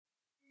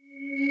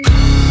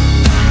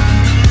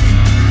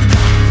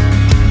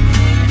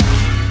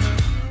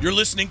You're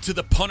listening to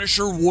the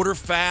Punisher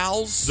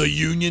Waterfowls, the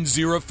Union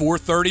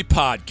 0430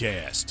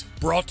 podcast.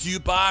 Brought to you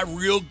by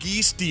Real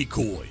Geese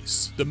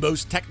Decoys, the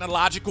most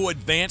technological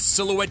advanced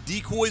silhouette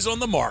decoys on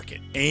the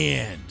market.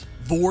 And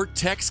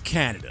Vortex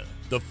Canada,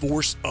 the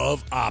force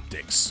of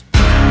optics.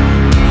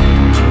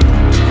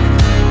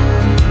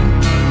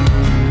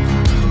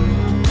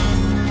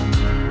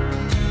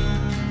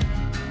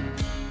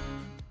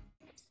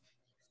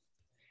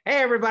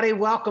 Hey everybody,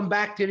 welcome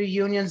back to the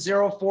Union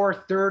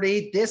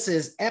 0430. This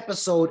is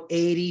episode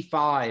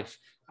 85.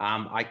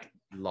 I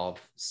love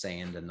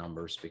saying the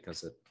numbers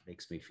because it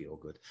makes me feel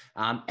good.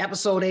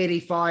 Episode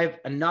 85,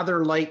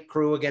 another light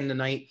crew again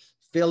tonight.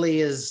 Philly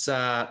is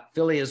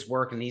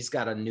working. He's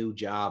got a new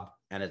job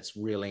and it's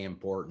really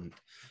important.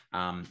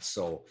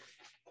 So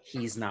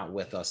he's not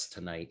with us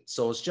tonight.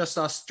 So it's just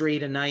us three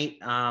tonight,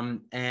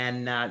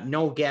 and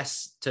no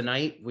guests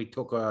tonight. We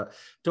took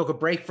a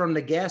break from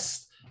the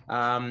guests.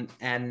 And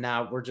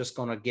we're just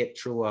going to get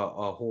through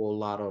a whole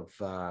lot of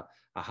a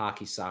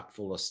hockey sock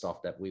full of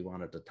stuff that we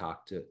wanted to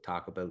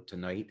talk about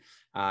tonight,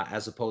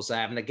 as opposed to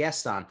having a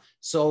guest on.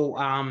 So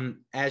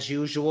as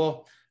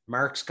usual,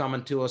 Mark's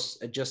coming to us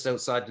just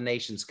outside the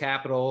nation's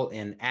capital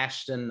in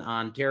Ashton,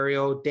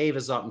 Ontario. Dave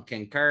is up in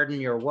Kincardine.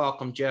 You're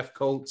welcome, Jeff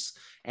Coates.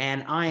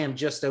 And I am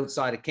just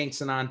outside of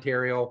Kingston,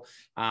 Ontario.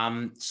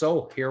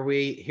 So here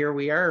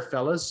we are,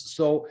 fellas.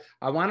 So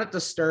I wanted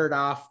to start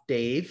off,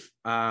 Dave,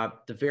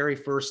 the very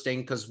first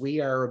thing, because we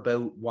are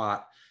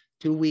about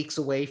 2 weeks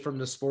away from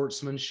the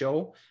Sportsman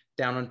Show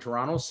down in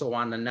Toronto. So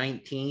on the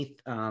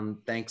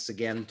 19th, thanks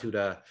again to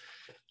the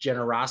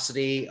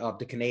generosity of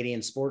the Canadian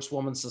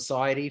Sportswoman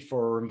Society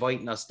for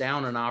inviting us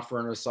down and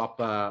offering us up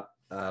a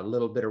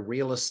little bit of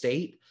real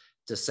estate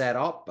to set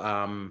up.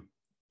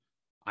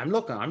 I'm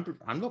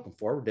looking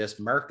forward to this.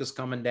 Mark is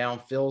coming down.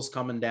 Phil's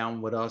coming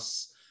down with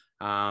us.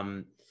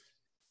 We're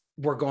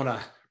going to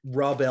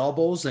rub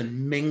elbows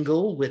and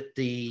mingle with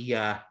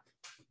the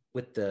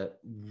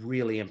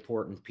really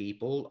important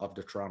people of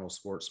the Toronto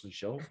Sportsman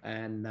Show.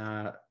 And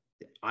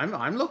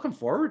I'm looking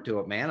forward to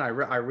it, man. I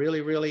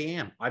really, really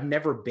am. I've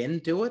never been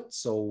to it.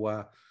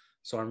 So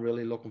I'm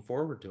really looking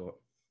forward to it.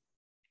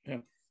 Yeah.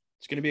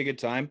 It's going to be a good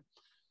time.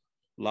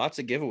 Lots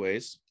of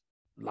giveaways.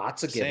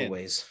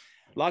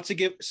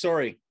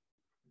 Sorry,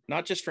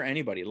 not just for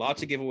anybody,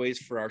 lots of giveaways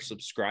for our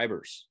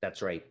subscribers.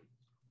 That's right.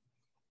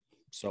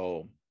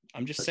 So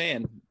I'm just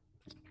saying,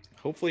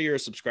 hopefully you're a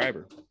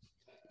subscriber.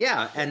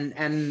 Yeah.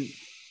 And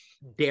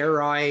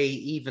dare I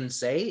even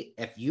say,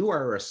 if you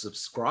are a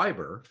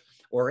subscriber,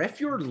 or if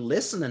you're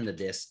listening to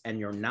this and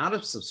you're not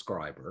a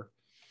subscriber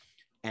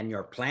and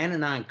you're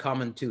planning on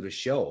coming to the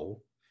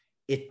show,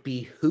 it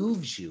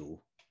behooves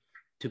you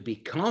to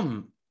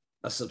become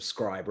a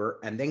subscriber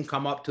and then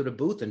come up to the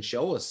booth and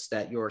show us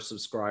that you're a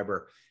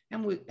subscriber,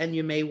 and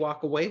you may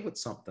walk away with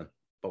something,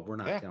 but we're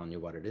not telling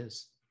you what it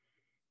is.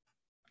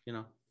 You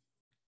know,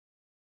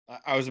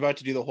 I was about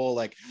to do the whole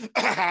but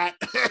yeah.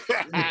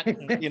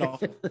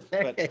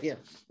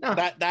 No.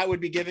 that would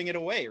be giving it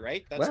away,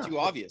 right? That's too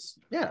obvious.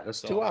 Yeah,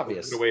 that's too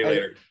obvious. Away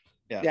later.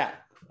 Yeah.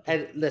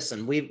 And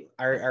listen,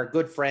 our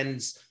good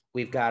friends.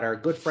 We've got our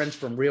good friends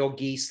from Real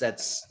Geese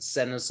that's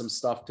sending some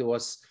stuff to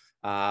us.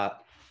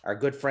 Our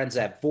good friends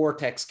at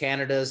Vortex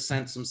Canada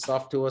sent some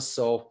stuff to us.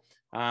 So,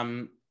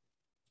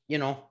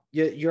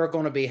 you're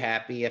going to be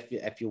happy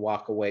if you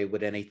walk away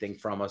with anything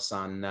from us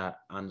on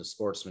the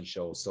Sportsman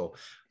Show. So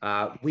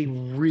we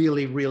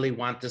really, really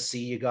want to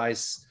see you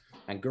guys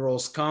and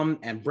girls come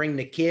and bring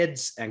the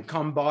kids and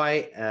come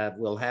by.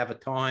 We'll have a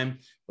time.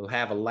 We'll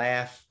have a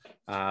laugh.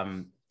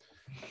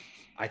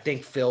 I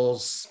think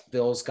Phil's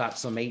got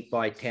some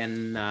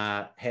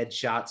 8x10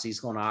 headshots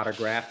he's going to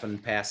autograph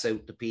and pass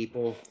out to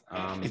people.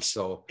 It's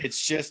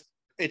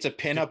a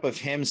pinup of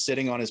him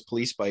sitting on his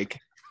police bike.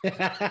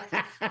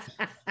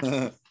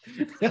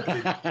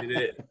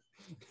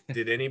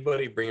 Did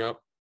anybody bring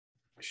up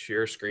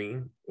share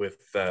screen with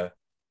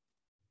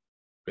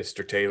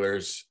Mr.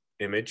 Taylor's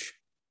image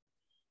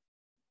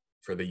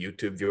for the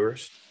YouTube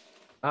viewers?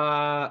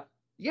 Yeah,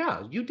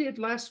 you did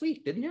last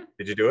week, didn't you?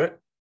 Did you do it?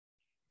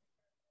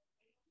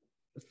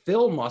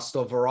 Phil must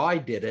have, or I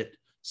did it.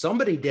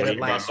 Somebody did it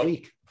last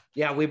week.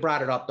 Yeah, we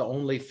brought it up to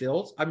only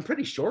Phil's. I'm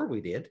pretty sure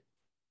we did.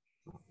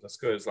 That's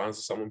good, as long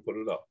as someone put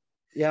it up.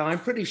 Yeah, I'm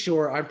pretty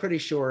sure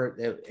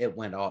it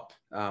went up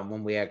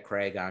when we had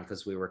Craig on,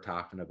 because we were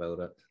talking about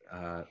it.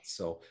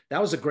 So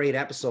that was a great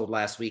episode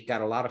last week.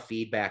 Got a lot of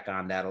feedback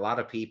on that. A lot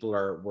of people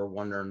were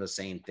wondering the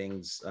same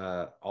things,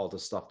 all the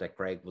stuff that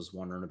Craig was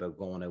wondering about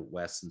going out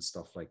west and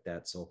stuff like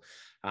that. So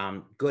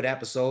good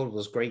episode. It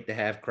was great to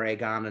have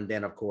Craig on. And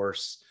then, of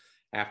course,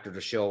 after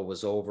the show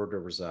was over,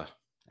 there was a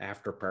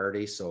after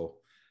party. So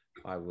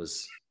I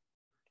was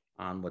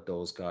on with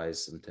those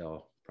guys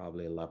until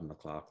probably 11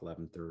 o'clock,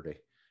 11:30.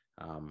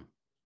 A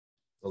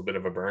little bit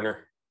of a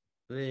burner.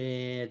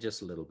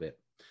 Just a little bit.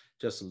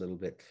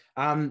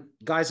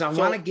 Guys, I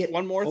want to get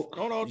one more.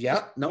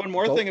 One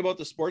more thing about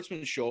the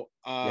Sportsman Show.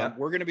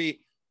 We're going to be,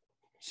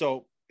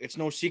 so it's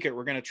no secret,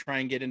 we're going to try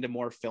and get into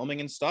more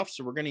filming and stuff.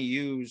 So we're going to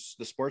use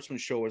the Sportsman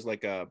Show as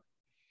like a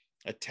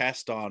a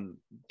test on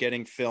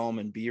getting film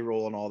and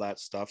B-roll and all that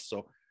stuff.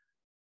 So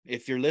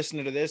if you're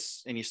listening to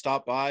this and you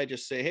stop by,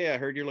 just say, hey, I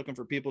heard you're looking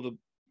for people to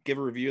give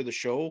a review of the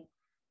show.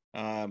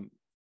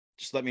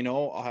 Just let me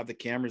know. I'll have the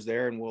cameras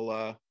there and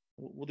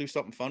we'll do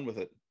something fun with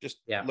it. Just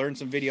learn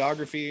some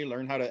videography,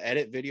 learn how to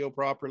edit video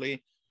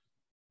properly.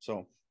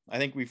 So I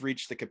think we've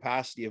reached the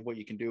capacity of what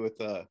you can do with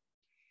a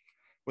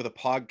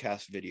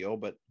podcast video,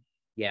 but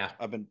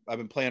I've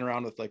been playing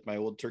around with like my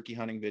old turkey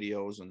hunting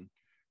videos, and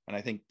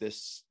I think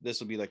this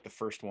will be like the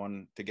first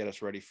one to get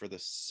us ready for the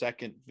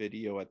second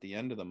video at the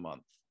end of the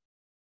month.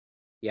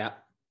 Yeah.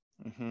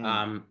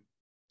 Mm-hmm.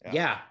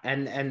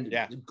 And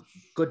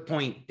good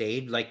point,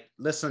 Dave. Like,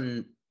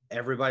 listen,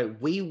 everybody,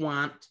 we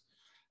want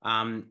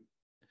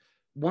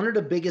one of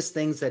the biggest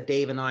things that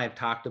Dave and I have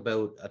talked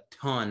about a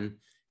ton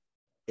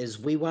is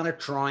we want to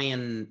try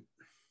and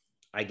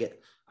I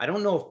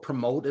don't know if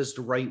promote is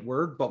the right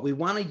word, but we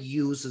want to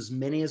use as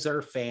many as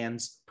our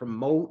fans,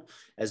 promote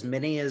as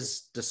many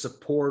as the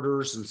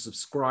supporters and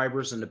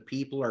subscribers and the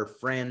people, our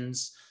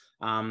friends.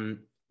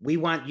 We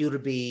want you to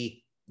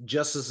be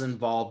just as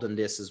involved in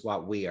this as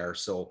what we are.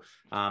 So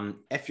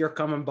if you're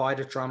coming by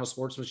the Toronto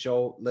Sportsman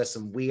Show,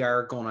 listen, we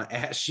are going to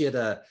ask you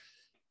to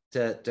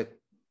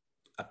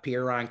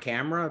appear on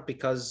camera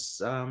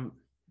because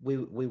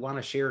we want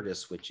to share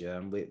this with you,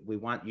 and we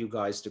want you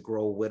guys to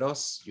grow with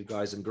us, you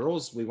guys and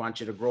girls. We want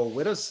you to grow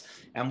with us,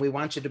 and we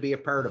want you to be a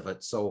part of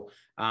it. So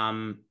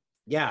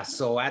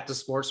so at the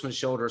Sportsman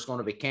Show, there's going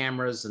to be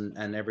cameras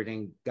and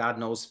everything. God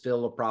knows Phil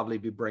will probably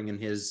be bringing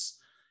his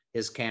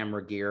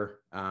camera gear.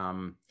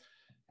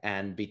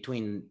 And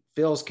between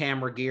Phil's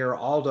camera gear,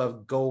 all the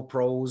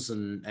GoPros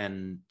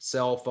and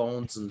cell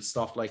phones and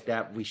stuff like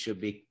that, we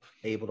should be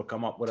able to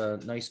come up with a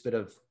nice bit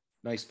of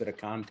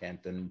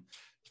content. And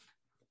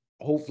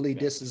hopefully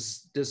this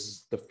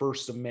is the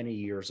first of many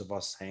years of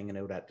us hanging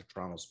out at the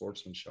Toronto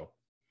Sportsman Show.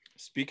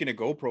 Speaking of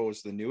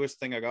GoPros, the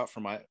newest thing I got for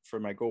my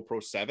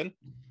GoPro 7,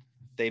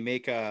 they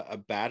make a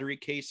battery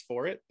case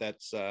for it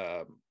that's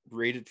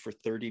rated for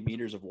 30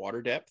 meters of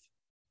water depth,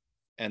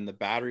 and the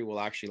battery will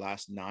actually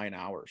last 9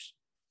 hours.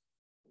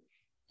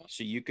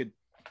 So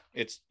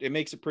it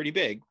makes it pretty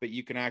big, but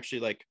you can actually,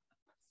 like,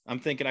 I'm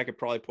thinking I could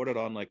probably put it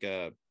on like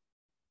a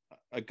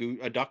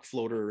duck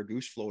floater or a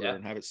goose floater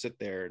and have it sit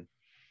there. And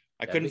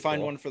I couldn't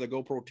find one for the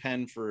GoPro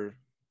 10 for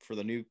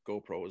the new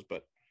GoPros,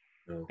 but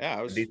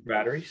these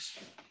batteries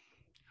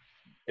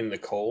in the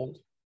cold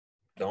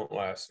don't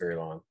last very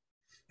long.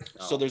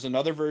 So there's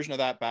another version of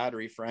that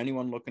battery for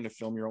anyone looking to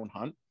film your own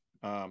hunt.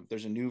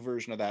 There's a new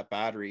version of that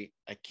battery.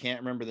 I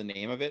can't remember the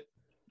name of it.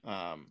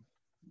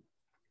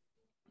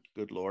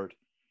 Good Lord.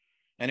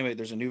 Anyway,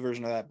 there's a new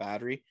version of that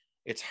battery.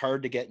 It's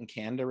hard to get in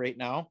Canada right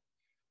now.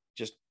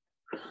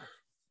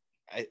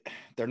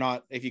 They're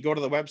not, if you go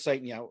to the website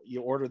and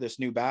you order this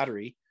new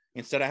battery,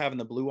 instead of having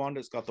the blue on it,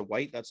 it's got the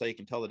white. That's how you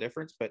can tell the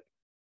difference. But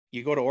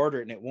you go to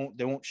order it and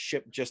they won't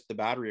ship just the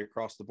battery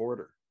across the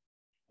border.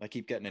 I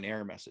keep getting an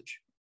error message.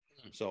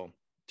 So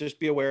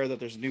just be aware that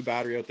there's a new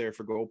battery out there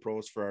for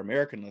GoPros for our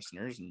American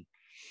listeners. And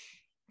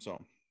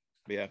so,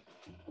 you got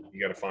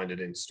to find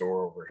it in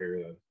store over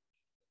here then.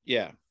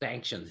 Yeah.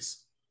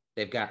 Sanctions.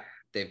 They've got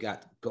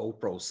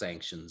GoPro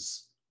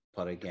sanctions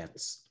put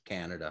against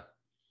Canada.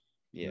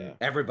 Yeah.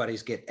 Everybody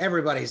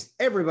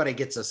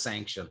gets a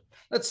sanction.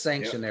 Let's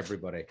sanction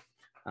everybody.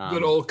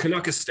 Good old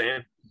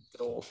Canuckistan.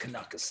 Good old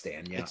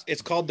Canuckistan. Yeah.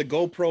 It's called the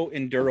GoPro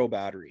Enduro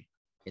battery.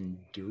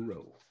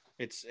 Enduro.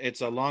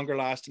 It's a longer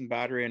lasting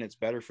battery and it's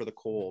better for the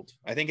cold.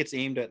 I think it's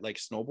aimed at like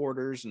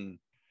snowboarders and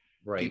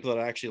people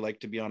that actually like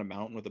to be on a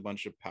mountain with a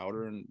bunch of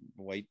powder and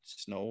white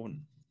snow.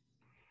 And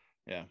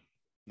I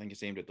think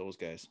it's aimed at those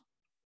guys.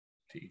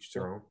 To each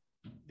their own.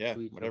 Yeah,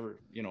 whatever,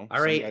 All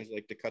some right. guys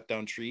like to cut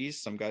down trees,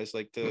 some guys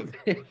like to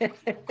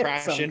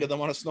crash into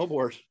them on a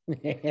snowboard.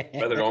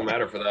 Weather don't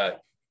matter for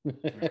that.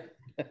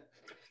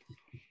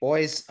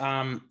 Boys,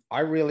 I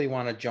really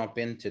want to jump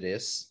into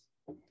this,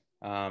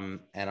 and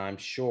I'm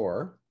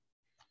sure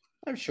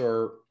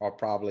I'll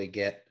probably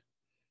get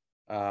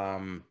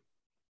a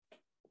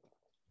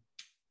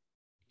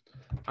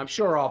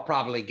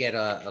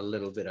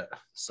little bit of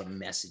some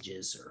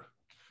messages or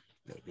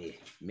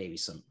maybe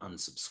some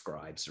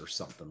unsubscribes or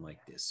something like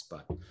this,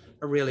 but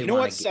I really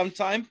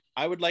sometime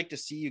I would like to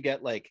see you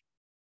get like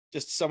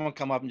just someone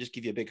come up and just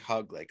give you a big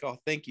hug, like, oh,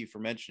 thank you for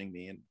mentioning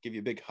me, and give you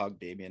a big hug,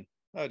 Damien.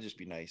 That would just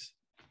be nice.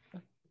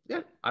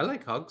 Yeah, I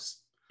like hugs.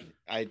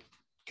 I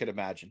could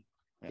imagine.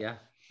 Yeah,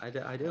 I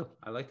do.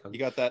 I like hugs. You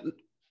got that?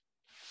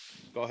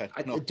 Go ahead.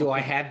 Do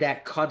I have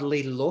that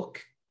cuddly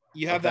look?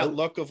 You have that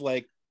look of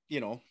like,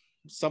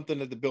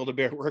 something at the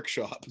Build-A-Bear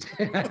workshop.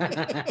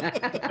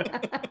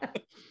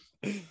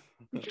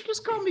 Did you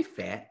just call me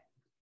fat?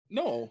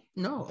 No.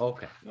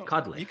 Okay. No.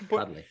 Cuddly. You can put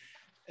cuddly.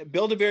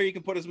 Build-A-Bear. You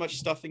can put as much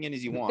stuffing in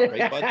as you want,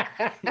 right, bud?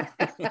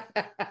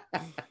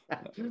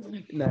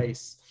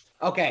 Nice.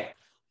 Okay.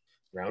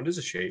 Round is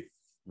a shape.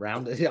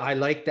 Round. I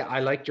like that. I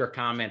liked your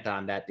comment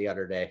on that the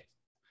other day.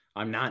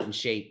 I'm not in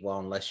shape. Well,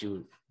 unless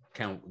you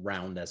count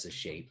round as a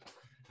shape.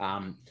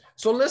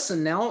 So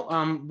listen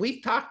now,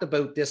 we've talked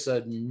about this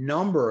a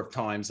number of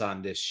times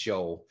on this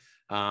show.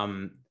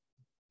 And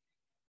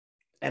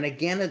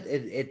again,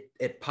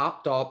 it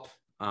popped up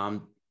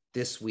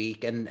this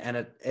week, and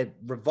it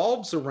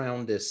revolves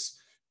around this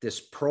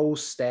pro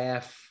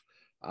staff.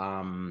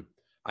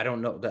 I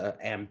don't know, the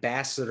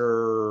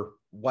ambassador,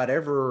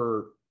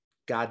 whatever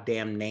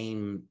goddamn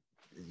name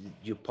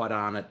you put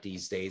on it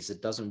these days,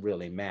 it doesn't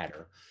really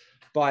matter.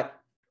 But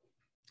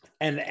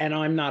and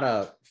I'm not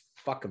a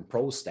fucking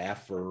pro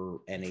staff for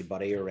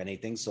anybody or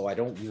anything, so I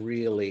don't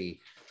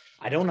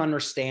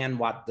understand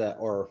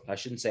or I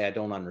shouldn't say I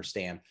don't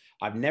understand.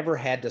 I've never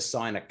had to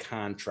sign a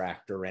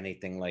contract or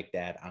anything like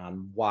that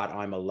on what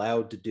I'm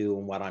allowed to do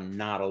and what I'm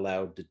not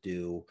allowed to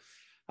do,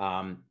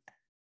 and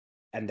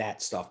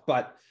that stuff.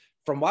 But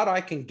from what I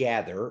can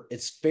gather,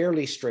 it's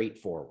fairly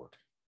straightforward.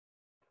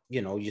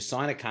 You know, you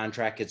sign a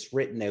contract, it's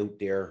written out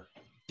there,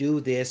 do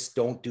this,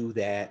 don't do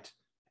that,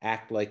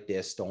 act like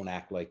this, don't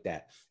act like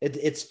that.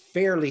 It's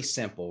fairly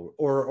simple,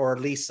 or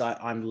at least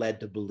I'm led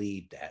to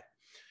believe that.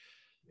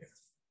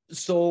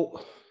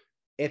 So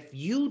if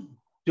you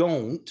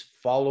don't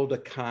follow the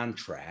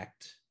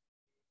contract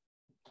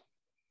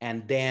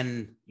and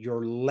then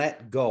you're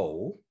let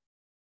go,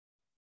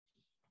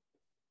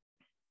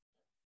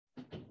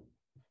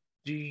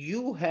 do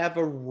you have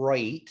a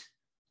right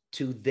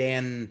to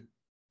then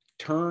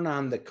turn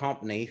on the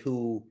company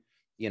who,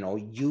 you know,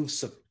 you've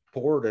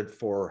supported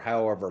for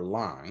however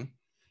long?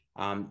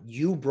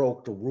 You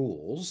broke the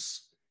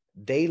rules,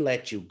 they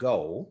let you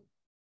go,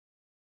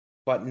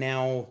 but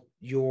now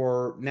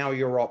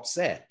you're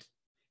upset.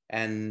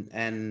 And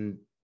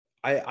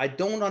I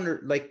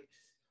don't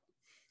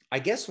I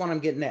guess what I'm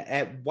getting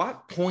at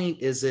what point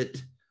is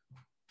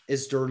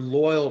there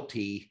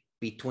loyalty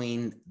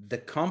between the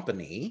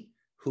company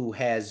who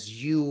has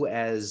you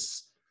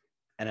as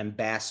an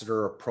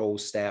ambassador, a pro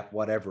staff,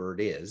 whatever it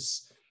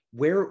is?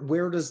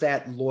 Where does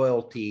that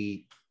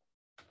loyalty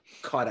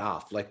cut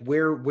off? Like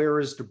where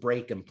is the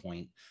breaking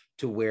point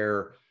to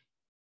where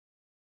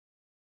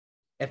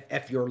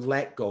if you're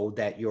let go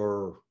that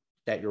you're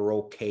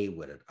okay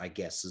with it, I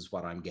guess is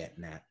what I'm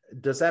getting at.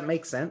 Does that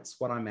make sense,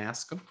 what I'm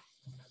asking?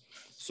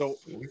 So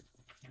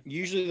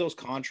usually those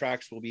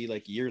contracts will be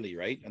like yearly,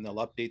 right? And they'll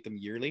update them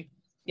yearly.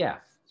 Yeah.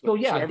 So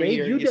yeah, every Dave,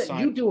 year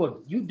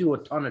you do a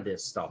ton of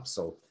this stuff.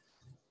 So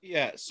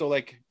yeah. So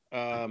like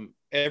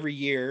every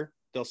year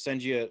they'll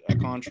send you a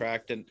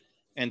contract,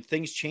 and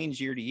things change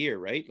year to year,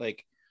 right?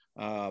 Like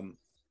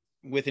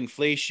with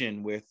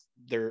inflation, with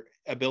their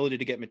ability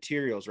to get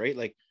materials, right?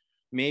 Like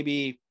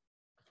maybe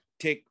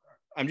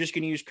I'm just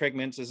going to use Craig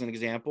Mintz as an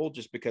example,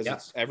 just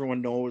because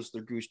everyone knows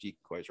their goose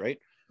decoys, right?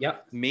 Yeah.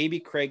 Maybe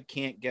Craig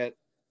can't get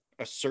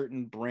a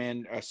certain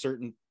brand, a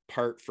certain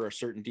part for a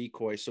certain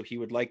decoy, so he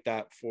would like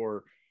that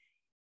for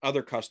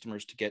other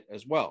customers to get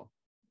as well.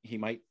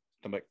 The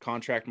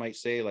contract might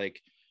say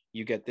like,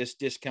 you get this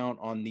discount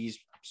on these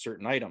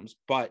certain items,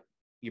 but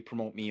you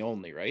promote me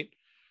only, right?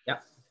 Yeah.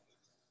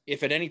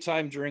 If at any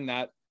time during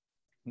that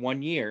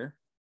 1 year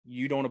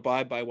you don't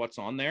abide by what's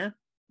on there,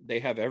 they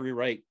have every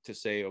right to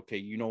say, okay,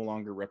 you no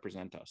longer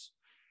represent us.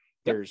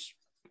 Yep.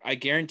 I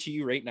guarantee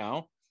you right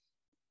now,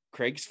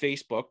 Craig's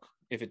Facebook,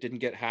 if it didn't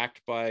get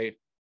hacked by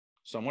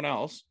someone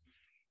else,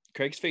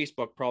 Craig's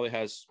Facebook probably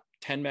has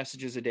 10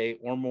 messages a day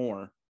or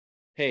more.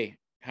 Hey,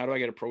 how do I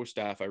get a pro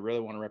staff? I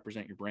really want to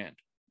represent your brand.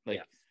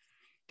 Like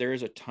there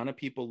is a ton of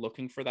people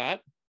looking for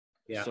that.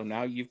 Yeah. So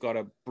now you've got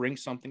to bring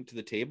something to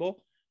the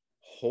table,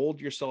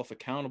 hold yourself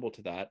accountable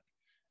to that,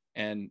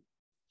 and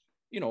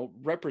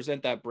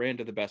represent that brand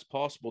to the best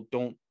possible.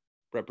 Don't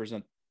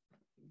represent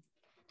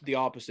the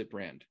opposite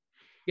brand.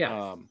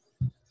 Yeah.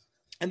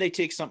 And they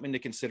take something into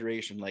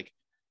consideration, like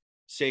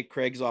say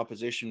Craig's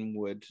opposition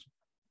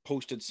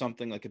posted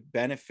something like a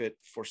benefit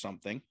for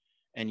something,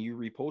 and you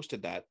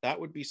reposted that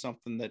would be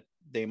something that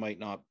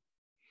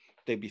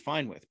they'd be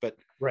fine with. But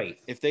right,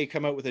 if they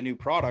come out with a new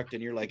product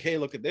and you're like, hey,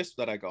 look at this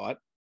that I got,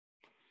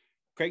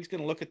 Craig's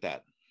going to look at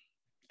that.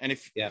 And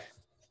if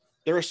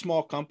they're a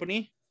small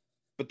company,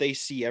 but they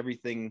see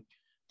everything,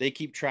 they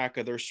keep track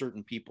of their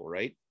certain people,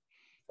 right?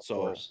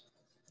 So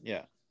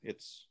yeah,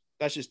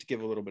 that's just to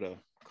give a little bit of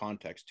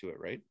context to it,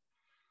 right?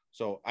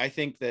 So I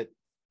think that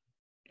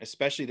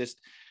especially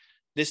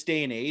this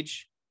day and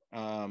age,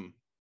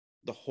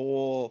 the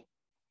whole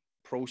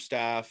pro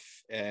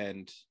staff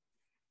and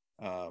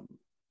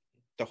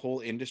the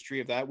whole industry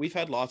of that, we've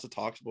had lots of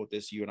talks about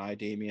this, you and I,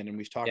 Damien, and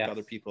we've talked to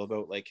other people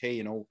about like,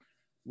 hey,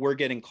 we're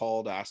getting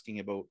called asking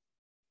about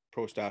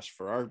pro staffs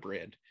for our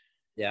brand.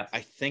 Yeah.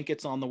 I think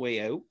it's on the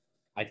way out.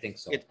 I think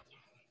so.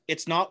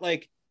 It's not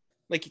like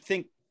you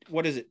think,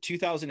 what is it?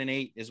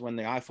 2008 is when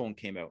the iPhone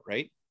came out,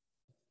 right?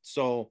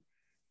 So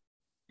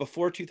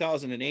before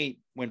 2008,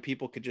 when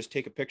people could just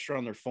take a picture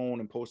on their phone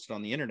and post it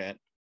on the internet,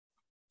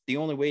 the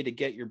only way to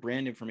get your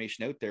brand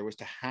information out there was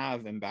to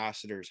have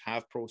ambassadors,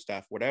 have pro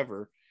staff,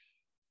 whatever,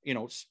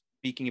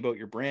 speaking about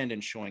your brand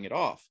and showing it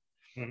off.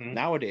 Mm-hmm.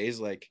 Nowadays,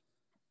 like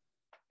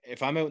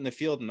if I'm out in the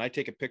field and I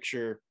take a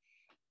picture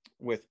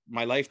with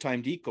my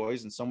Lifetime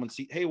decoys and someone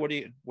see, hey, what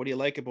do you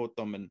like about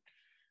them? And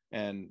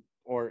and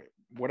or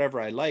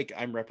whatever I like,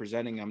 I'm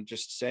representing. I'm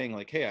just saying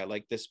like, hey, I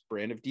like this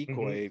brand of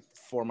decoy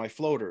for my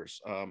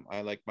floaters.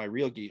 I like my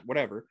Real Geese,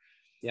 whatever.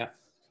 Yeah.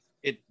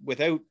 It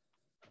without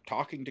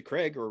talking to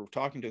Craig or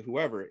talking to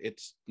whoever,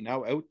 it's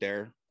now out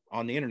there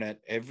on the internet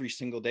every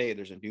single day.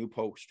 There's a new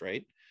post,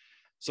 right?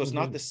 So it's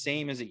not the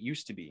same as it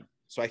used to be.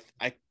 So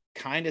I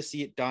kind of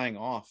see it dying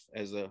off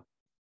as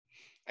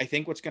I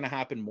think what's going to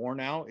happen more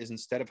now is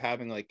instead of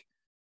having like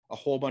a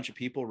whole bunch of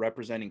people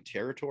representing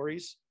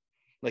territories,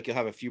 like you'll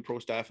have a few pro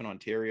staff in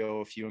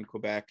Ontario, a few in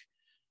Quebec.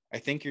 I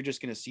think you're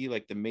just going to see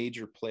like the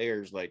major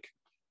players like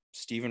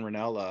Steven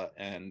Ranella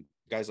and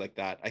guys like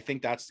that. I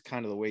think that's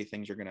kind of the way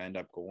things are going to end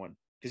up going,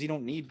 because you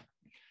don't need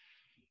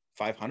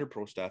 500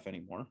 pro staff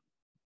anymore.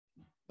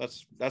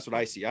 That's what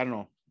I see. I don't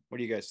know. What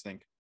do you guys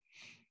think?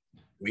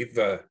 We've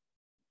the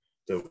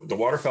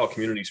waterfowl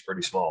community is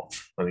pretty small.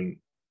 I mean,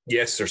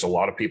 yes, there's a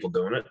lot of people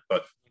doing it,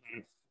 but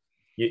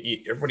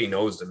everybody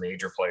knows the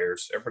major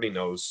players. Everybody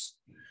knows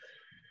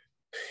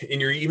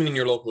even in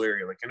your local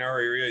area, like in our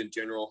area in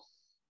general,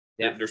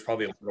 there's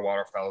probably a lot of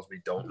waterfowls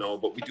we don't know,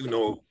 but we do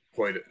know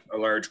quite a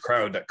large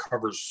crowd that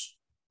covers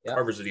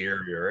the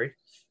area, right?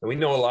 And we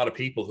know a lot of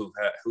people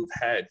who've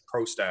had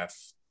pro staff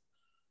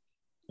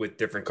with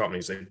different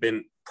companies. They've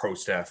been pro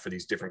staff for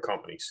these different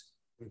companies,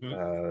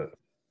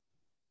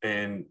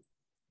 and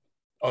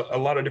a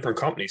lot of different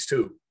companies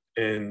too.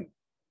 And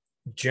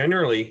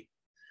generally,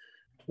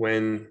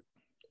 when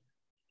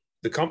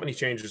the company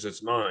changes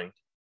its mind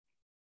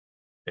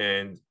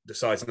and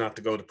decides not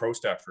to go the pro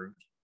staff route,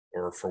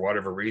 or for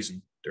whatever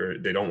reason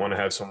they don't want to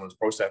have someone as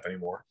pro staff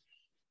anymore,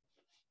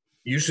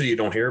 usually you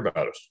don't hear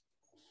about it.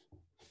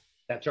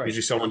 That's right.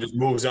 Usually someone just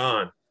moves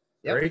on,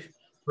 right?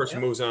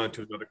 Person moves on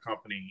to another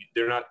company.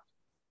 They're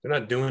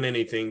not doing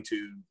anything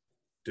to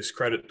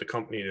discredit the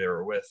company they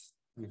were with,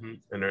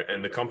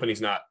 and the company's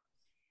not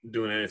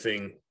doing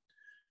anything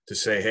to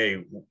say,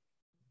 hey,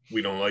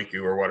 we don't like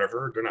you or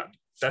whatever. They're not.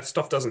 That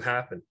stuff doesn't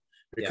happen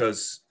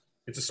because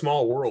it's a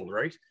small world,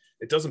 right?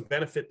 It doesn't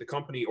benefit the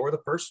company or the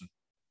person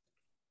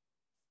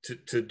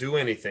to do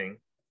anything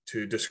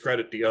to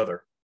discredit the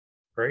other,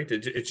 right?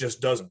 It just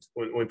doesn't.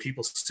 When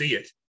people see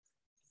it,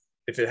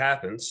 if it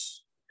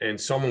happens and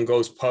someone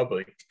goes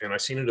public, and I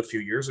seen it a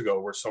few years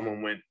ago where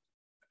someone went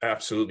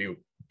absolutely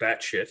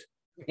batshit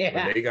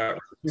when they got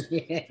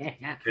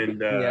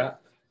and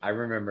I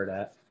remember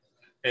that.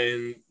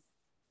 And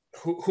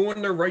who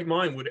in their right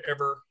mind would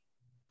ever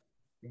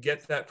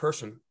get that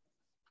person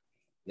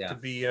to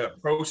be a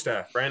pro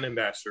staff brand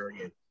ambassador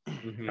again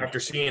after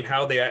seeing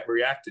how they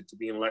reacted to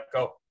being let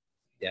go?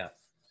 Yeah.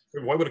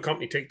 Why would a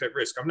company take that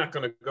risk? I'm not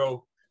going to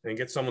go and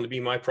get someone to be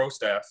my pro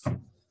staff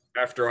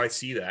after I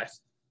see that.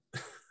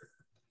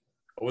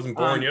 I wasn't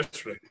born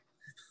yesterday.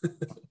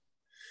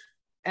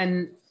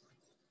 and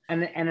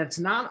it's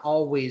not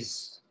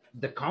always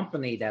the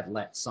company that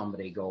lets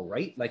somebody go,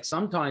 right? Like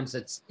sometimes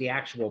it's the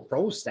actual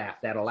pro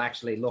staff that'll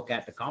actually look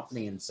at the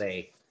company and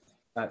say,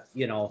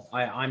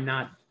 I'm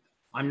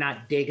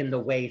not digging the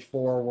way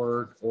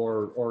forward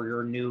or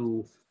your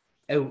new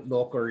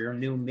outlook or your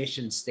new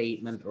mission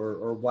statement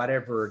or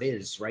whatever it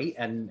is, right?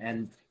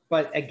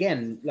 But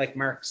again, like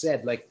Mark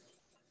said, like,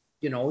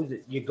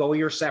 you go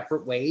your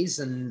separate ways,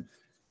 and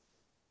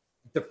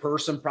the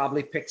person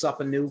probably picks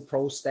up a new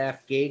pro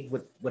staff gig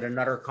with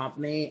another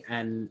company,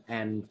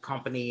 and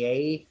company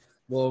A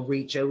will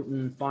reach out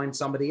and find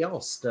somebody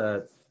else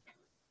to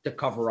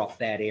cover up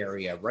that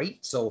area, right?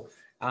 So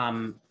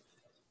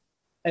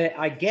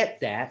I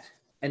get that,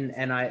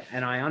 and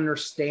I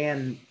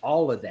understand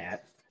all of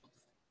that,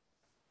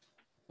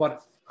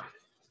 but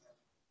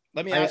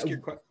let me ask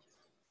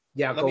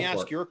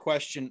your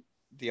question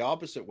the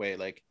opposite way.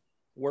 Like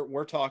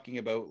we're talking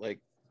about like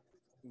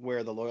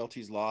where the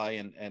loyalties lie,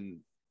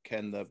 and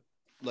can the,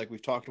 like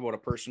we've talked about a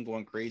person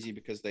going crazy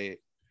because they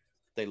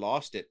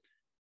lost it.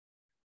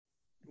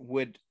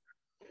 Would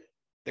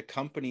the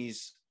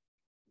companies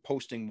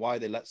posting why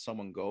they let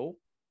someone go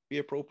be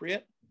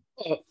appropriate?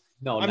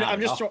 No, I'm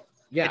just throwing,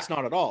 it's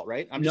not at all,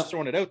 right? I'm just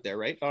throwing it out there,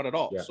 right? Not at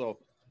all. Yeah. So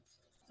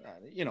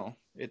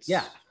it's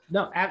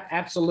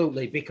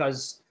absolutely,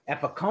 because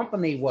if a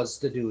company was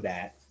to do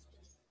that,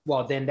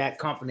 well, then that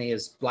company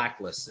is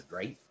blacklisted,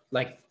 right?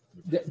 Like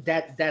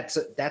that's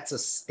a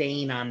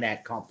stain on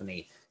that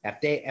company.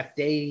 If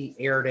they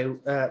aired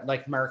out,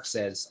 like Mark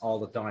says all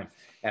the time,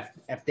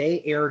 if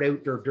they aired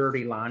out their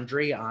dirty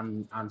laundry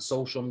on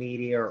social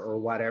media or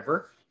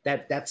whatever,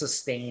 that's a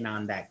stain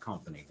on that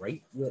company,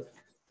 right?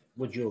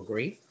 Would you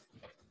agree?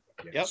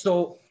 Yep.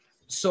 So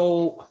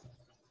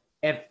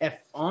if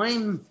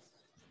I'm,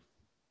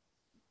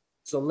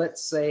 so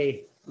let's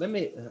say,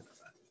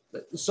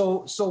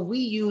 so we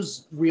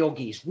use Real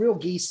Geese. Real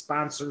Geese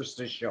sponsors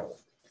the show,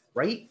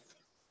 right?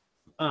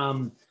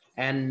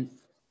 And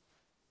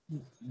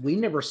we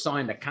never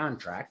signed a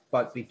contract,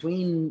 but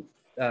between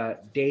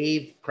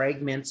Dave,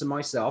 Craig Mintz, and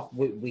myself,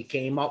 we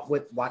came up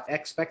with what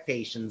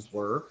expectations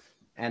were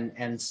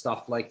and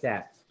stuff like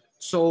that.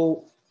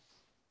 So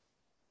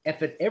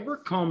if it ever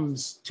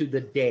comes to the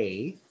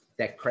day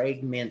that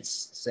Craig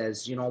Mintz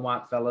says, you know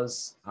what,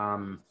 fellas,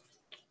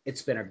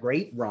 it's been a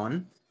great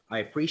run. I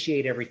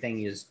appreciate everything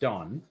he's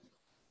done.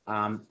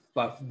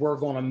 But we're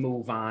going to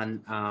move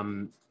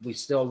on. We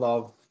still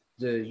love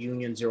the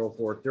Union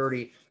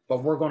 0430,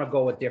 but we're going to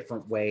go a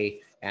different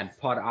way and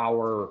put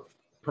our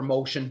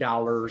promotion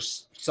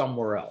dollars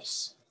somewhere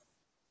else.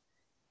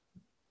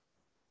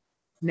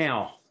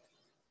 Now,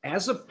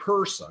 as a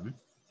person,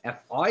 if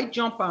I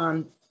jump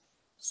on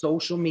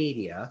social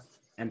media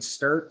and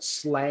start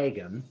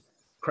slagging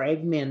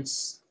Craig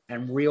Mintz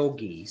and Real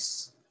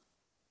Geese,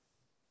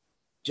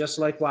 just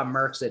like what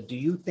Mark said, do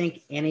you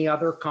think any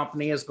other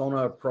company is going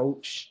to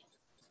approach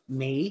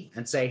me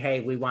and say,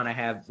 hey, we want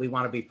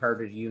to be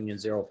part of the Union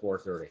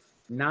 0430?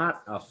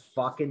 Not a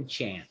fucking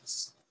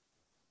chance.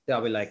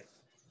 They'll be like,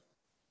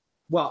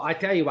 well, I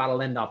tell you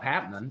what'll end up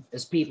happening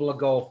is people will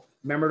go,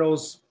 remember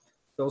those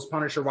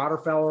Punisher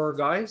Waterfowl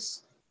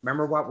guys?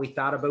 Remember what we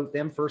thought about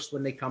them first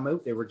when they come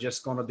out? They were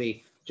just going to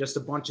be just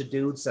a bunch of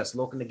dudes that's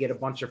looking to get a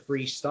bunch of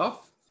free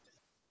stuff.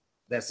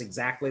 That's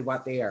exactly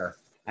what they are.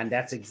 And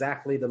that's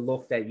exactly the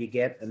look that you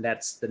get. And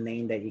that's the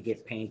name that you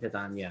get painted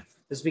on you.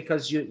 It's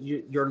because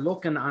you're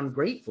looking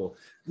ungrateful.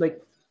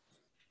 Like,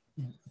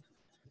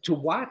 to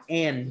what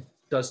end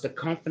does the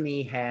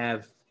company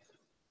have?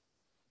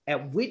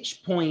 At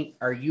which point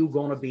are you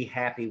going to be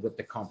happy with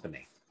the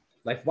company?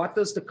 Like, what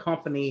does the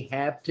company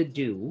have to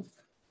do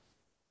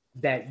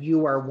that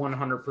you are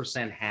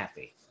 100%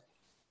 happy?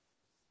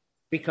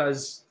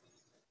 Because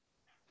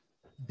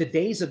the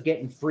days of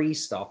getting free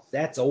stuff,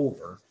 that's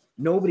over.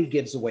 Nobody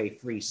gives away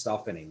free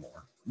stuff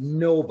anymore.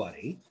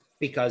 Nobody,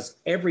 because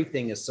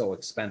everything is so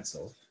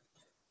expensive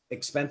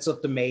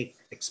to make,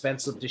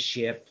 expensive to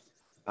ship.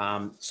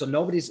 So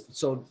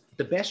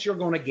the best you're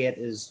going to get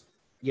is,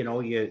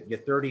 you're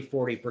 30,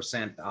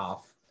 40%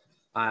 off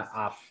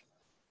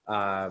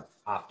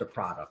the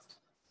product.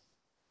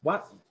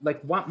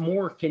 What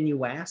more can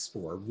you ask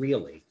for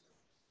really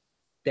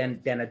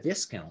than a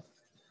discount?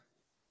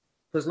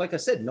 Because like I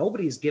said,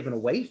 nobody's giving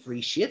away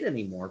free shit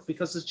anymore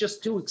because it's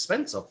just too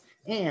expensive.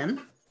 And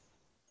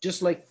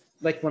just like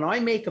when I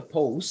make a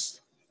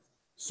post,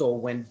 so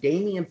when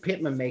Damian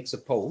Pittman makes a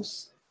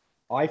post,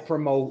 I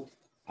promote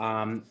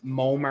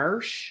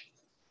Momarsh,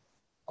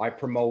 I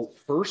promote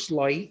First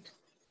Light,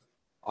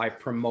 I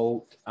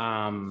promote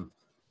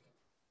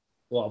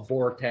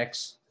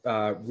Vortex,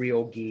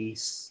 Real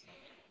Geese,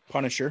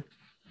 Punisher,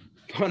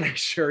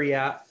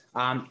 yeah,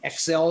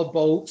 Excel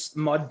Boats,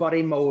 Mud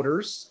Buddy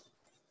Motors.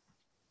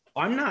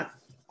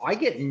 I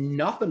get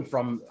nothing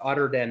from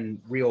other than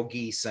Real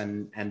Geese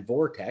and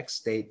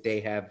Vortex.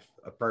 They have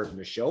a part in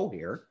the show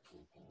here,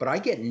 but I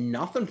get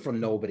nothing from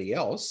nobody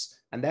else.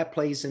 And that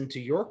plays into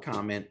your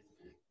comment,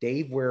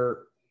 Dave,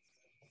 where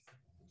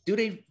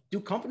do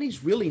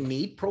companies really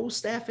need pro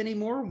staff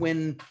anymore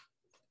when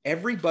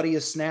everybody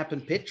is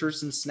snapping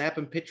pictures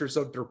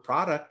of their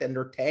product and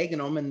they're tagging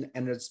them and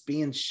it's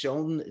being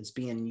shown, it's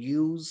being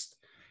used,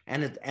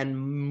 and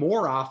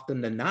more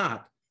often than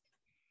not,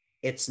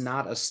 it's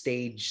not a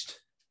staged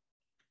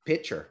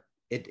picture.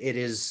 It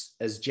is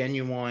as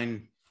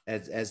genuine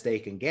as they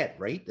can get,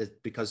 right?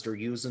 Because they're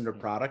using their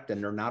product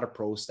and they're not a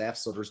pro staff,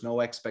 so there's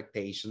no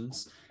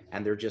expectations,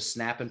 and they're just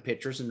snapping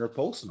pictures and they're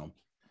posting them.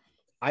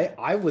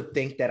 I would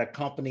think that a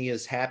company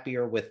is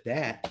happier with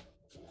that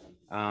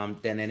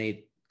than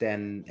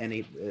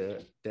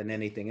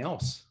anything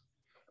else.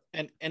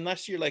 And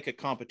unless you're like a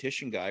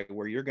competition guy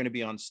where you're going to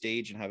be on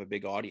stage and have a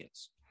big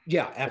audience.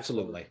 Yeah,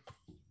 absolutely.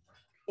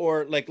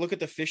 Or like, look at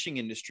the fishing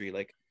industry.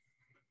 Like,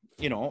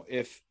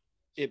 if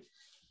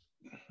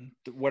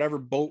whatever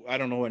boat, I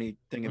don't know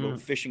anything about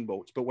fishing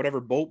boats, but whatever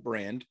boat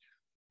brand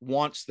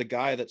wants the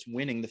guy that's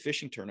winning the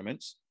fishing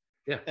tournaments.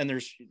 Yeah. And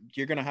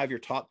you're going to have your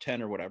top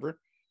 10 or whatever.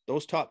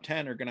 Those top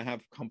 10 are going to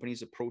have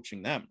companies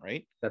approaching them.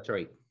 Right. That's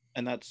right.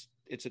 And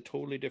it's a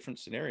totally different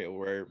scenario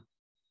where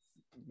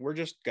we're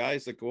just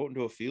guys that go out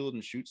into a field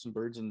and shoot some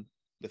birds in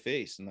the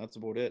face. And that's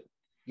about it.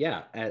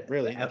 Yeah. At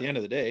the end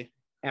of the day.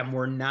 And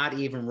we're not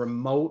even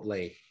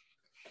remotely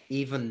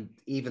even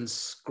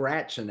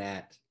scratching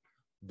at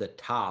the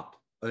top,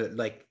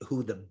 like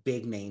who the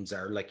big names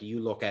are. Like you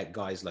look at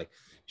guys like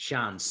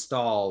Sean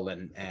Stahl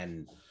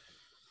and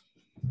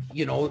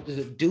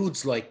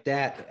dudes like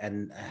that,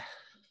 and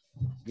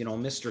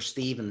Mr.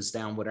 Stevens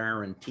down with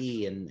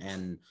R&T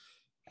and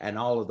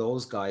all of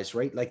those guys,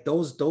 right? Like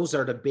those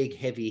are the big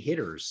heavy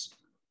hitters.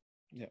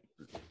 Yeah.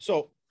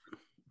 So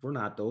we're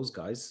not those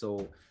guys.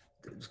 So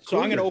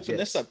I'm going to open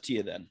this up to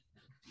you then.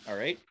 All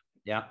right.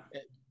 Yeah.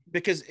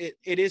 Because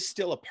it is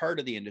still a part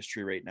of the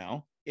industry right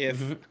now.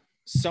 If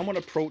someone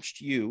approached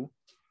you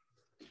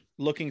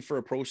looking for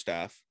a pro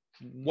staff,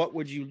 what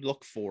would you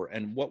look for?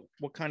 And what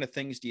kind of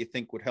things do you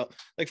think would help?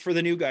 Like for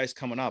the new guys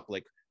coming up,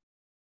 like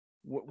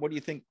what do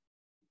you think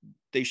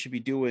they should be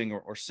doing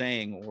or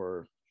saying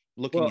or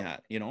looking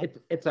at,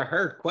 It's a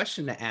hard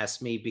question to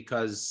ask me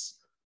because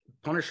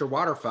Punisher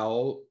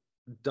Waterfowl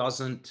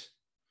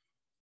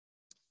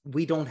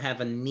we don't have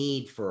a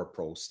need for a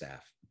pro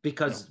staff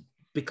because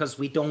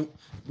we don't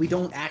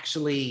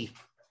actually,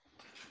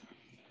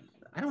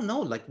 I don't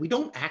know, like we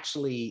don't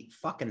actually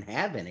fucking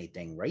have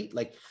anything, right?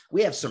 Like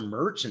we have some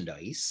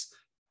merchandise,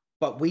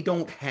 but we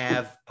don't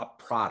have a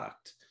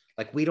product.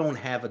 Like we don't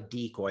have a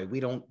decoy.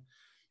 We don't,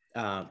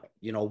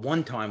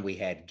 one time we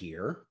had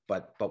gear,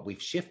 but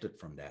we've shifted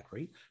from that,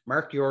 right?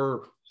 Mark,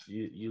 you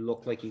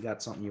look like you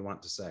got something you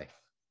want to say.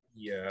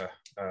 Yeah.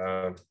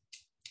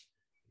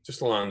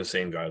 Just along the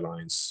same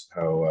guidelines,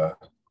 how,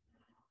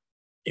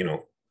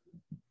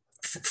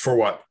 for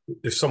what,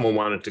 if someone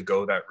wanted to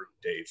go that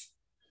route, Dave,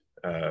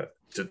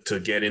 to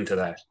get into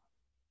that,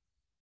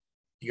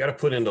 you got to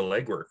put in the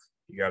legwork.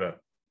 You got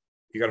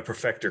to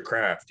perfect your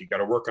craft. You got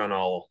to work on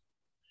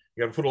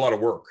you got to put a lot of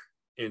work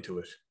into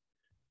it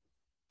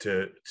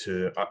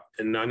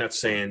and I'm not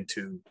saying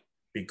to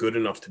be good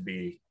enough to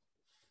be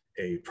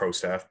a pro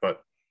staff,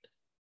 but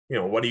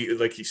what do you,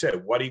 like you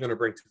said, what are you going to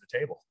bring to the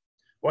table?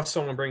 What's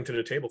someone bring to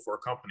the table for a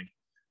company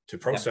to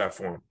pro staff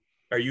for them?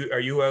 Are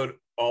you out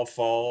all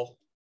fall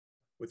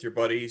with your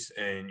buddies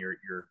and you're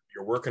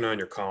working on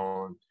your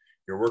calling,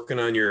 you're working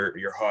on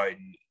your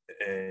hiding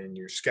and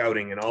your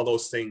scouting and all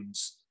those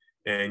things,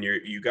 and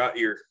you got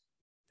your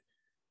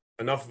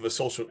enough of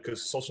a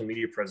because social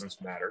media presence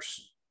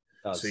matters.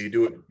 So you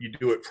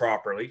do it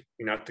properly.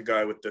 You're not the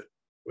guy with the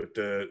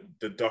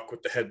duck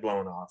with the head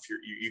blown off.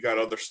 You got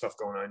other stuff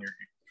going on.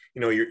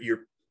 You're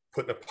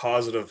putting a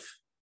positive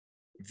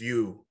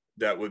view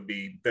that would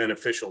be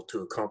beneficial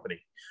to a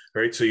company,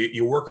 right? So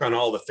you work on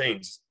all the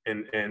things,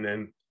 and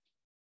then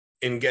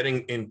in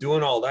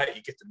doing all that,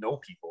 you get to know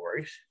people,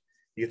 right?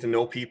 You get to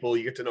know people.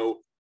 You get to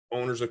know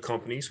owners of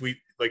companies.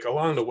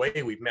 Along the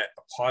way, we've met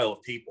a pile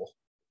of people,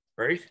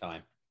 right?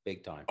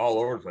 Big time, all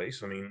over the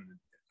place. I mean,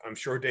 I'm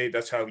sure, Dave,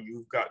 that's how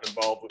you've gotten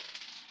involved with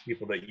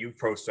people that you've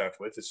pro staffed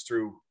with. It's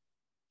through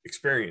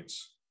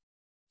experience.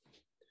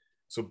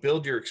 So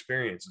build your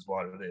experience is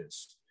what it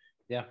is.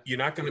 Yeah. You're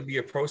not going to be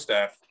a pro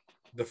staff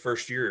the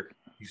first year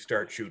you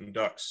start shooting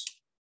ducks.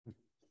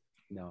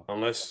 No.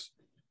 Unless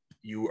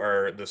you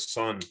are the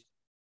son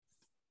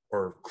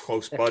or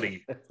close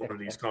buddy of one of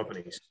these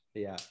companies.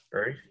 Yeah.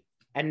 Right.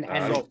 And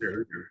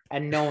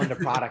knowing the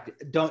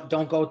product,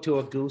 don't go to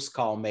a goose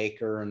call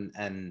maker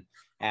and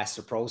ask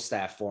the pro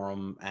staff for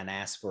him and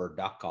ask for a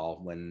duck call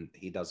when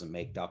he doesn't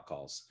make duck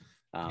calls.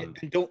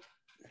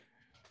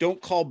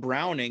 Don't call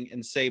Browning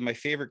and say my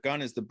favorite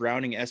gun is the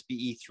Browning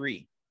SBE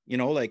 3. You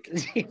know what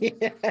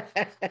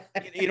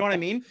I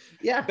mean?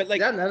 Yeah, but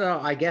no,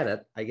 I get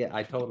it.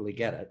 I totally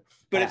get it.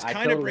 But it's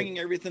kind of bringing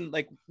everything,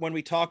 like when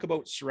we talk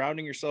about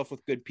surrounding yourself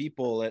with good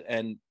people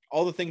and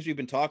all the things we've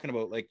been talking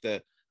about, like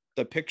the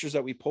pictures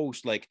that we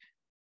post, like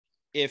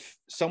if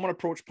someone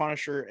approached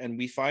Punisher and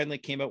we finally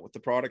came out with the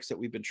products that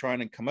we've been trying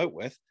to come out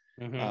with,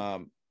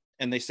 and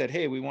they said,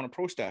 hey, we want a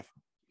pro staff,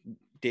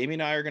 Damien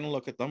and I are going to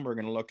look at them. We're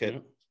going to look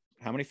at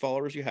how many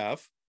followers you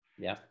have.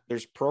 Yeah.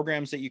 There's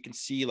programs that you can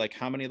see, like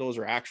how many of those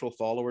are actual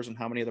followers and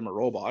how many of them are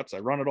robots. I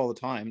run it all the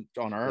time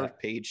on our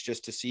page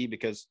just to see,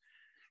 because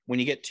when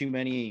you get too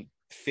many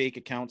fake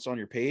accounts on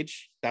your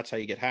page, that's how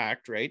you get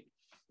hacked. Right.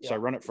 Yeah. So I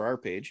run it for our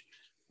page.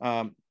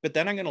 But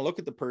then I'm going to look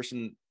at the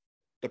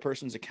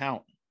person's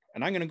account,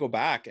 and I'm going to go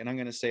back and I'm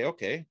going to say,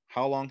 okay,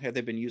 how long have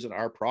they been using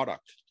our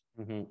product?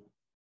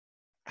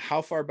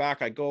 How far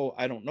back I go,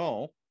 I don't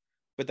know.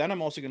 But then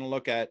I'm also going to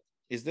look at,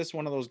 is this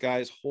one of those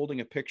guys holding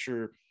a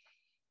picture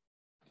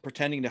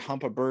pretending to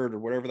hump a bird or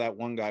whatever that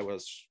one guy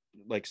was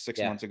like 6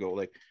 months ago?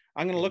 Like,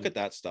 I'm going to look at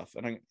that stuff,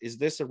 and is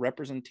this a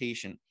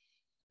representation?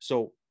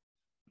 So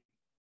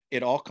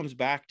it all comes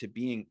back to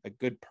being a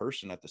good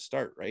person at the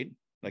start, right?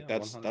 Like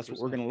that's what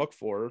we're going to look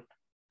for,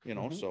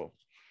 So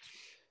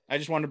I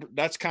just wanted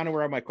that's kind of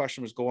where my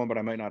question was going, but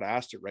I might not have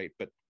asked it right,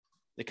 but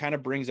it kind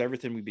of brings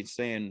everything we've been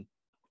saying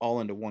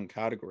all into one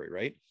category,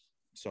 right?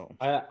 So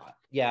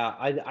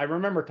I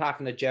remember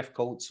talking to Jeff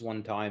Coates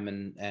one time,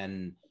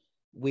 and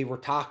we were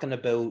talking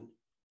about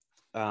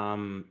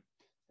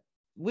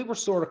we were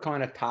sort of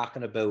kind of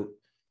talking about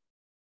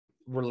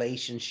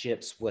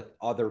relationships with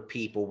other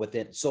people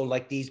within, so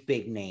like these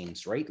big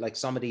names, right? Like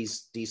some of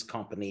these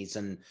companies,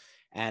 and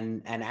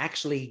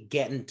actually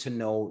getting to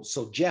know.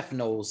 So Jeff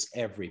knows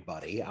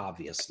everybody,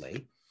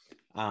 obviously.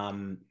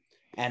 And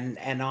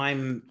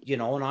I'm,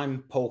 and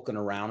I'm poking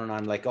around, and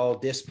I'm like, oh,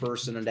 this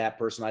person and that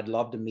person, I'd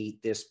love to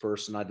meet this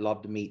person. I'd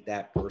love to meet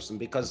that person,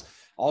 because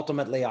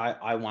ultimately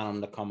I want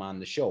them to come on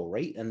the show.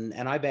 Right. And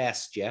I've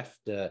asked Jeff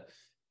to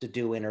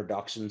do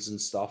introductions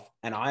and stuff.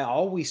 And I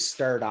always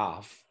start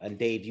off, and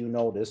Dave, you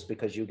know this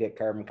because you get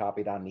carbon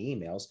copied on the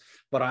emails,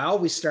 but I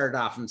always start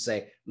off and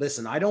say,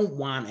 listen, I don't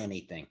want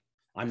anything.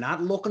 I'm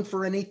not looking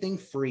for anything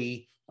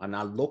free. I'm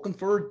not looking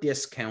for a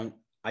discount.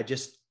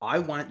 I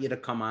want you to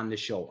come on the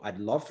show. I'd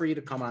love for you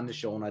to come on the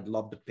show, and I'd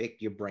love to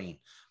pick your brain.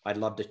 I'd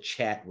love to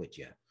chat with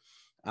you.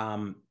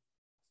 And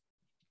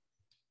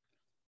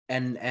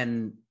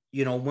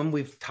when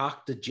we've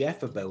talked to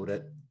Jeff about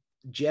it,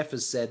 Jeff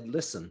has said,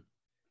 listen,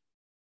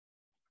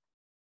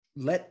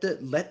 let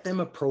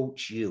them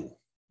approach you.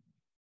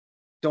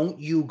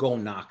 Don't you go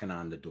knocking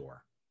on the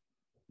door.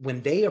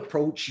 When they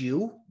approach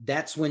you,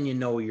 that's when you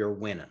know you're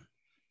winning.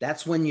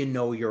 That's when you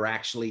know you're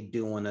actually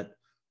doing it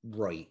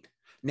right.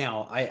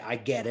 Now, I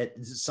get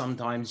it.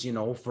 Sometimes,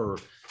 for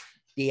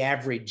the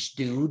average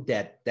dude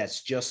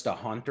that's just a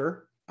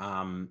hunter,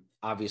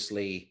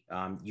 Obviously,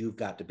 you've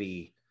got to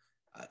be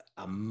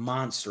a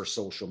monster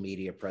social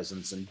media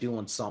presence and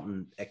doing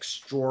something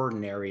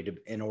extraordinary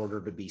in order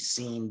to be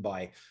seen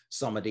by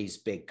some of these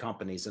big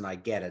companies. And I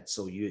get it.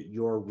 So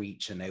you're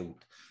reaching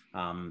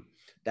out.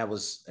 That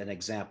was an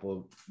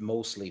example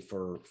mostly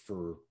for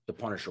the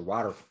Punisher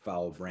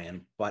waterfowl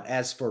brand. But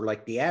as for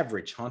like the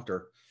average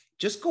hunter,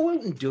 just go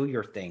out and do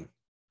your thing.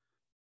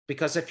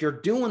 Because if you're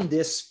doing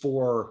this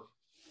for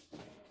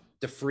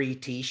the free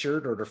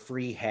t-shirt or the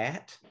free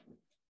hat,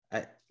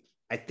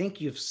 I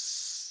think you've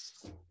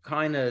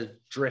kind of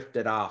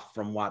drifted off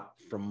from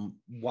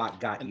what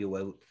got you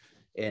out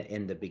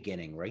in the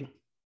beginning, right?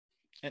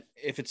 And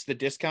if it's the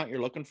discount you're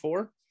looking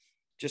for,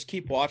 just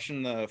keep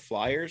watching the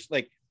flyers.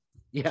 Like,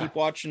 keep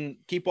watching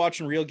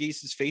Real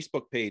Geese's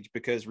Facebook page,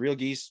 because Real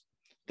Geese,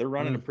 they're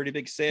running a pretty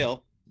big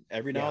sale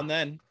every now and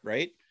then,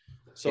 right?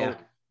 So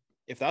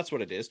if that's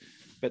what it is,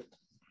 but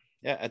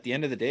yeah, at the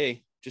end of the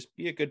day, just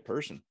be a good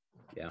person.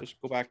 Yeah, let's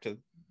go back to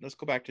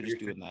just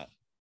doing that.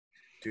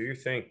 Do your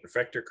thing,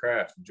 perfect your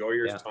craft, enjoy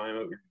your time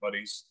out with your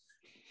buddies.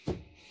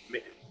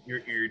 You're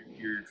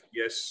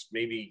yes,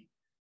 maybe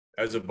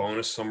as a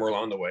bonus somewhere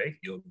along the way,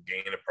 you'll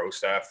gain a pro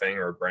staff thing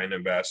or a brand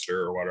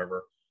ambassador or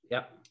whatever.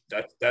 Yeah,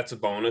 that's a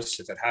bonus.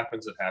 If it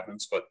happens, it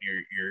happens. But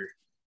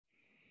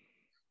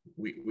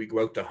we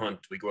go out to hunt,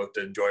 we go out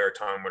to enjoy our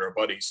time with our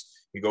buddies.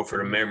 You go for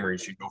the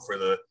memories, you go for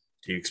the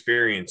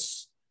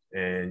experience,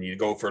 and you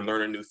go for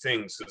learning new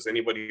things. Because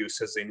anybody who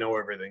says they know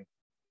everything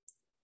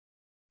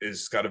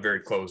is got a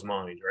very closed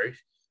mind, right?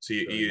 So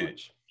you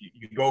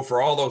go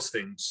for all those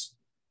things,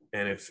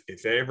 and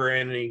if ever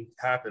anything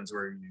happens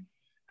where you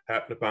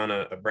happen upon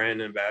a brand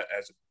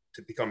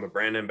to become a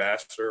brand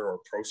ambassador or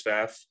pro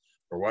staff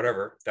or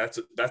whatever, that's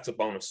a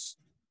bonus,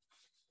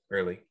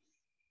 really.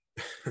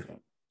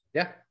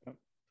 Yeah,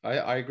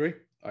 I agree.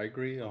 I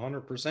agree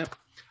 100%.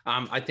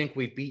 I think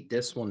we beat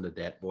this one to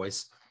death,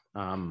 boys.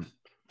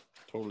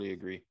 Totally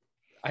agree.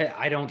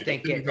 I don't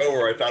think it go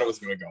where I thought it was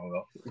going to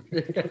go,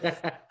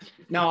 though.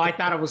 No, I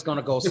thought it was going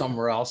to go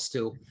somewhere else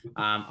too.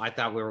 I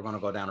thought we were going to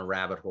go down a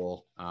rabbit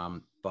hole,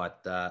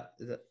 but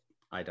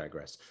I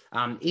digress.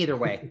 Either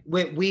way,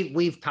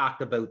 we've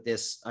talked about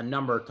this a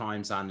number of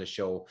times on the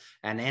show,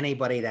 and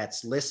anybody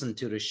that's listened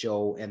to the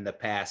show in the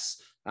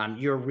past,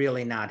 you're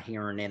really not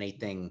hearing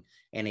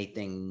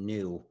anything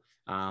new.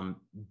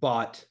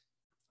 But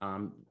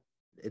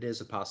it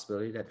is a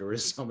possibility that there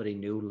is somebody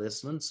new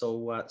listening.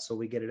 So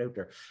we get it out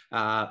there.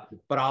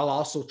 But I'll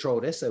also throw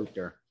this out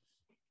there.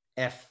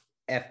 If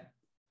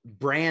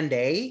brand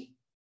A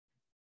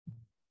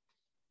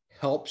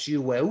helps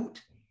you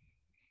out,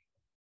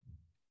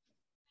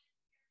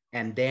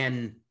 and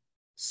then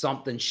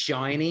something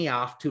shiny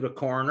off to the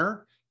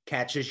corner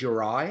catches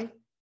your eye,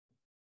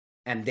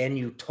 and then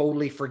you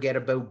totally forget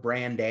about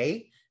brand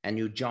A and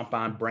you jump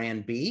on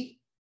brand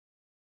B,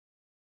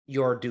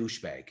 you're a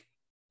douchebag.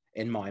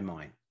 In my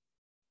mind,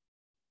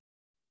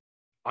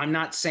 I'm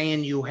not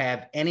saying you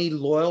have any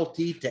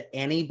loyalty to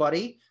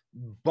anybody,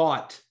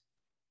 but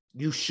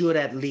you should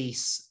at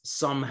least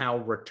somehow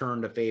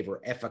return the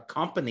favor. If a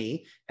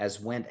company has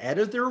went out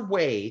of their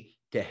way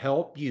to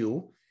help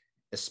you,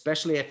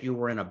 especially if you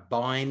were in a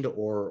bind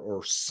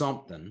or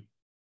something,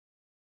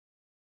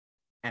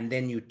 and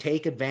then you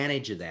take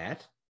advantage of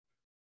that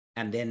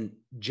and then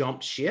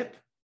jump ship,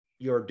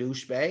 you're a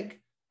douchebag.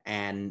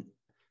 And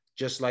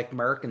just like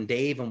Mark and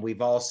Dave, and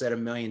we've all said a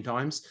million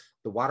times,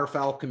 the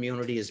waterfowl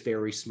community is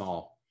very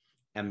small,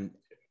 and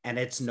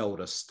it's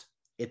noticed.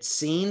 It's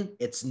seen,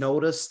 it's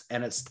noticed,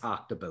 and it's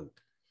talked about.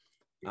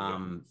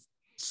 And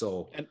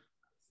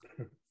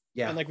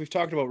like we've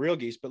talked about Real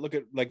Geese, but look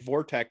at like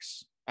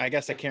Vortex. I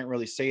guess I can't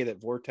really say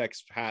that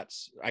Vortex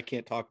hats. I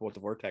can't talk about the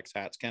Vortex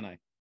hats, can I?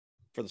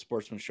 For the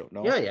Sportsman Show,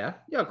 no. Yeah.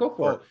 Go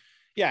for it.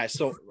 Yeah.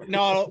 So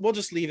no, we'll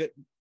just leave it.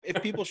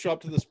 If people show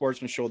up to the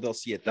Sportsman Show, they'll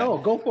see it then. No,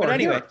 go for it.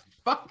 Anyway,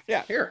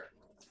 here,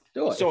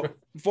 do it. So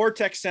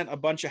Vortex sent a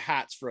bunch of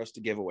hats for us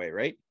to give away,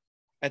 right?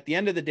 At the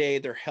end of the day,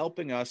 they're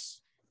helping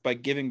us by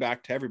giving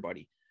back to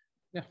everybody.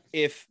 Yeah.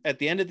 If at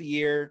the end of the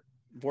year,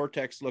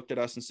 Vortex looked at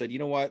us and said, you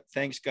know what?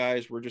 Thanks,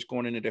 guys. We're just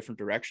going in a different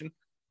direction.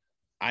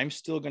 I'm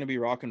still going to be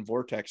rocking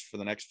Vortex for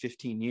the next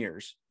 15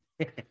 years.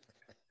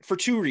 For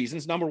two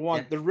reasons. Number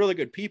one, they're really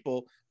good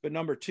people. But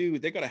number two,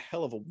 they got a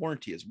hell of a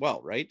warranty as well,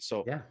 right?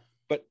 So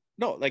but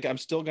no, like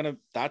that's still going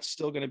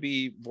to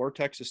be,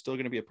 Vortex is still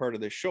going to be a part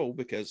of this show,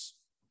 because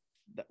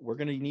we're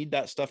going to need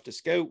that stuff to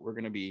scout. We're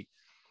going to be,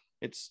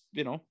 it's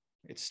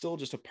still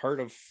just a part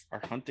of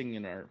our hunting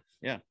and our,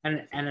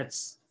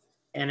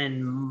 and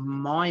in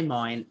my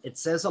mind, it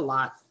says a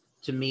lot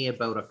to me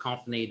about a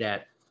company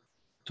that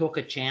took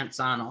a chance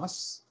on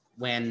us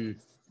when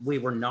we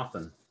were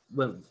nothing.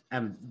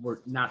 And we're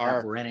not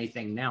that we're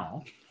anything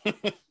now.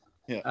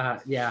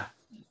 But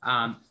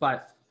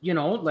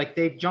like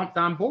they jumped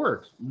on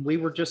board. We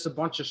were just a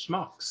bunch of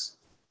schmucks.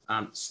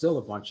 Still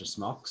a bunch of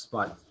schmucks,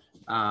 but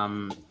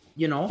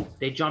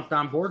they jumped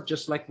on board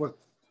just like what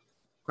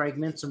Craig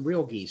Mintz and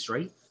Real Geese,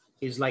 right?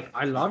 He's like,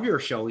 I love your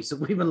show. He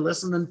said, we've been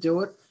listening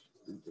to it.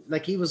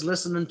 Like he was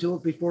listening to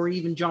it before he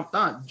even jumped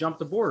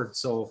aboard.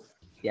 So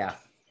Yeah.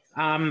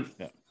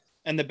 Yeah.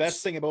 And the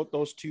best thing about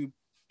those two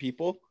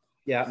people,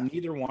 yeah,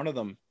 neither one of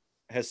them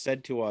has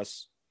said to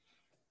us,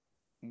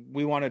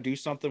 we want to do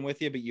something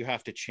with you, but you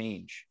have to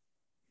change.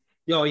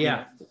 Oh, yeah. You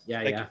know?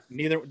 Yeah. Like yeah.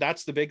 neither,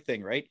 that's the big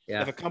thing, right?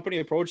 Yeah. If a company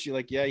approaches you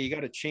like, yeah, you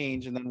got to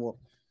change, and then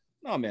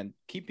no, man,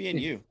 keep being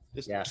you.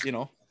 Just, yeah. you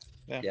know.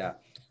 Yeah. Yeah.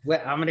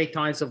 Well, how many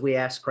times have we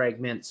asked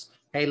Craig Mintz,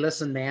 hey,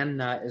 listen, man,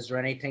 is there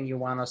anything you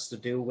want us to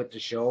do with the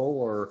show,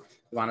 or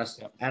you want us?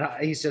 Yep.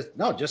 And he says,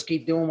 no, just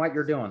keep doing what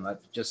you're doing.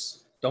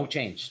 Just don't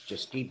change.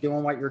 Just keep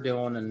doing what you're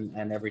doing,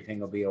 and everything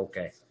will be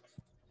okay.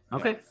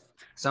 Okay. Yep.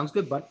 Sounds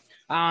good, bud.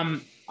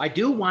 I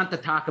do want to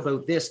talk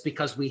about this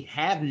because we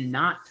have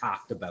not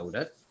talked about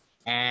it.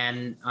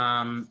 And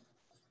I'm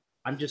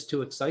just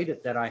too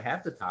excited that I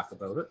have to talk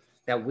about it,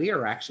 that we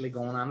are actually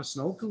going on a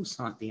snow goose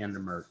hunt the end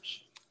of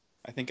March.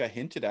 I think I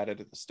hinted at it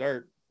at the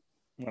start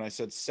when I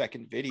said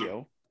second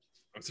video.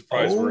 I'm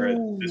surprised we're at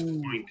this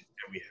point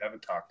and we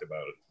haven't talked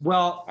about it.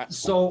 Well,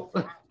 so,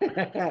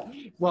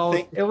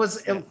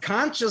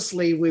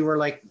 consciously we were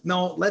like,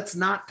 no, let's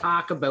not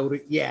talk about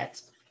it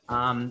yet.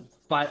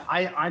 But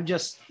I'm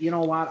just, you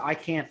know what? I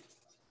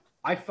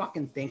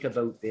fucking think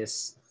about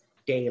this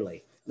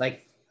daily.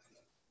 Like,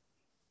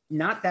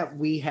 not that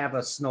we have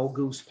a snow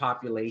goose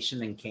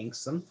population in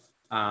Kingston,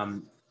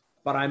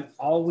 but I'm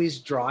always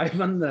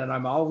driving and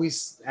I'm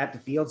always at the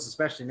fields,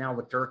 especially now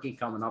with turkey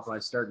coming up and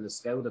I'm starting to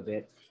scout a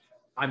bit.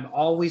 I'm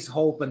always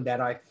hoping that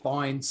I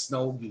find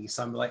snow geese.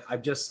 I'm like, I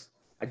just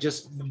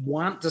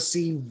want to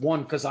see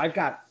one, because I've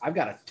got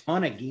a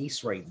ton of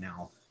geese right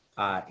now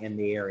in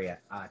the area,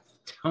 a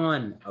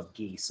ton of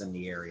geese in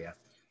the area.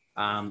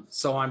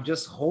 So I'm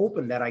just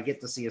hoping that I get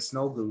to see a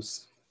snow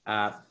goose,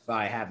 but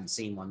I haven't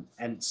seen one.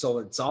 And so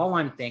it's all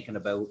I'm thinking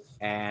about.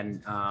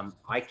 And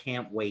I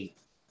can't wait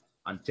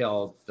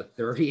until the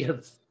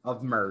 30th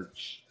of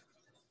March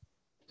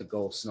to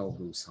go snow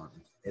goose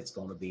hunting. It's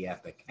going to be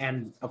epic.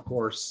 And of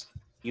course,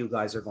 you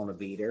guys are going to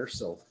be there,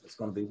 so it's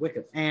going to be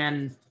wicked.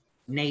 And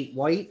Nate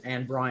White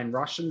and Brian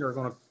Russian are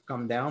going to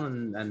come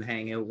down and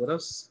hang out with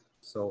us.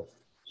 So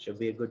should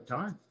be a good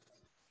time.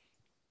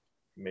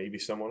 Maybe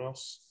someone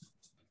else.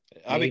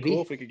 That'd be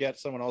cool if we could get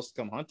someone else to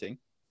come hunting.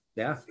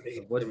 Yeah,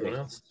 it would be.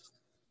 Else.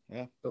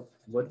 Yeah, it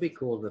would be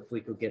cool if we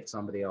could get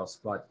somebody else.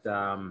 But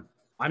I'm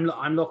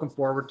looking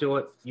forward to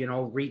it. You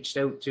know, reached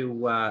out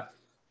to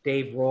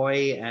Dave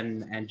Roy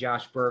and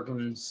Josh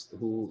Berglunds,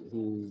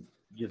 who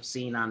you've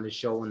seen on the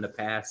show in the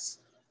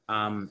past.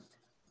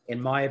 In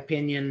my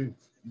opinion,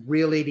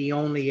 really the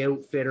only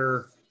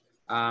outfitter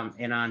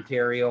in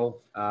Ontario,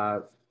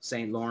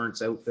 St.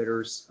 Lawrence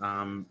Outfitters.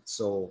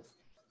 So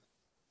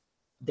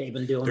they've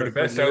been doing. They're the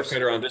best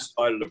outfitter on this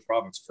side of the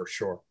province for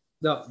sure.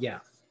 No, yeah,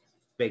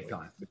 big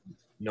time.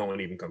 No one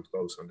even comes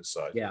close on this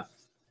side. Yeah.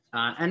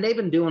 And they've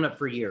been doing it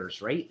for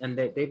years, right? And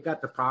they've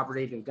got the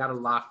property, they've got it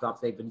locked up.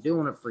 They've been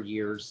doing it for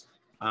years.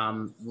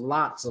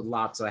 Lots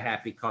of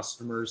happy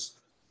customers.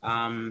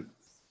 Yeah,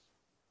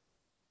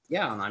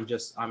 and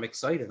I'm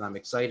excited. I'm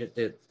excited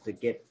to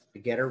get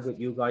together with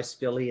you guys.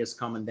 Philly is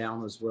coming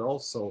down as well,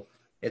 so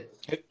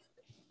it's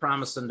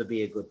promising to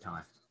be a good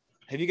time.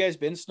 Have you guys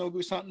been snow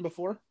goose hunting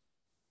before?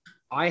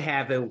 I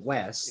have out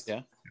west.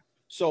 Yeah.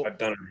 So I've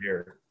done it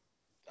here.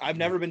 I've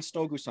never been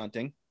snow goose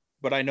hunting,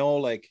 but I know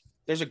like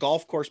there's a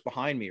golf course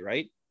behind me,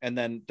 right? And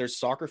then there's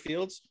soccer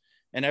fields,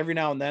 and every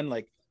now and then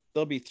like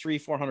there'll be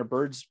 300-400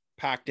 birds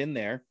packed in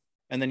there,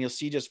 and then you'll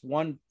see just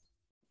one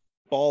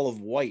ball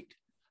of white,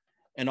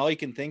 and all you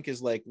can think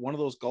is like, one of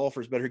those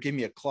golfers better give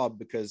me a club,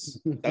 because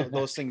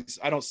those things,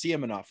 I don't see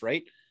them enough,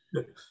 right?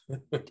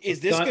 Is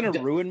this going to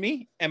ruin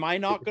me? Am I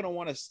not going to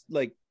want to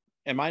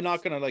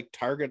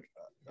target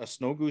a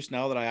snow goose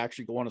now that I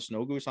actually go on a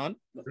snow goose hunt?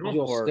 It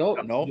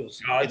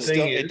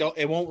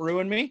won't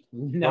ruin me.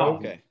 No.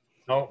 Okay.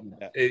 No,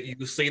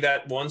 you see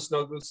that one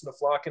snow goose in the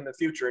flock in the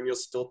future, and you'll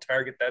still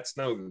target that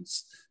snow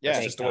goose. Yeah,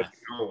 that's just the way it's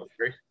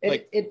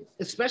going. It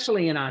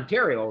especially in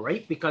Ontario,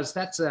 right? Because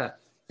that's a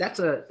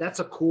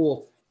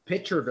cool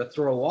picture to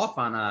throw up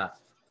on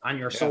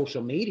your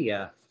social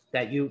media,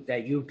 that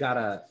you've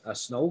got a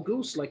snow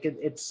goose. Like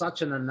it's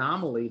such an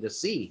anomaly to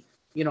see.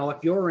 You know,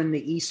 if you're in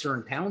the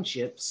eastern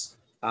townships,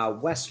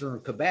 Western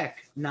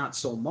Quebec, not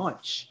so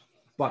much,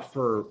 but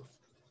for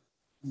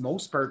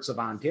most parts of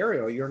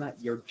Ontario,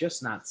 you're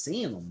just not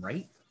seeing them,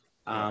 right?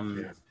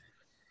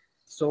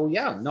 So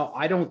yeah, no,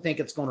 I don't think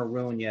it's going to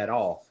ruin you at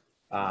all.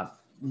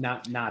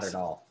 Not at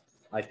all.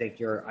 I think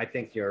you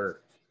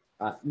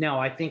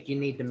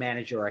need to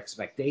manage your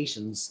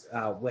expectations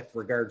with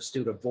regards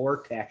to the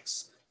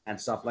vortex and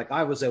stuff. Like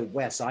I was out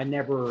west, I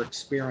never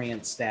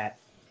experienced that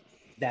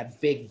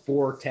big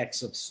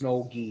vortex of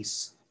snow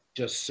geese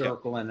just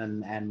circling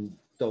and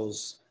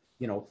those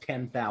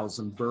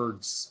 10,000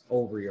 birds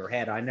over your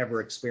head. I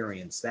never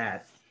experienced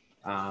that.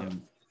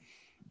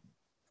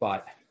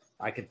 But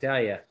I can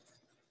tell you,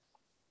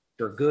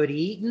 they're good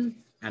eating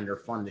and they're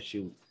fun to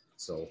shoot.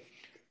 So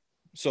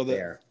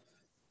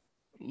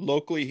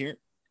locally here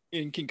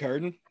in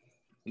Kincardine,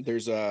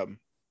 there's a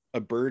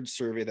bird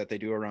survey that they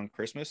do around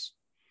Christmas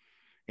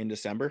in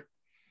December.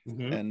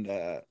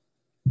 Mm-hmm.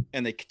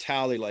 And they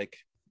tally like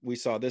we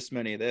saw this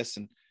many of this.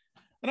 And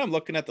I'm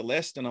looking at the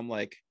list and I'm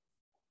like,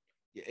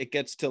 it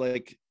gets to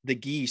like the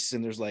geese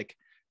and there's like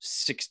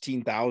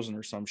 16,000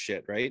 or some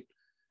shit, right?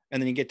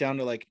 And then you get down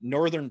to like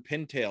northern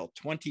pintail,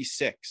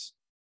 26.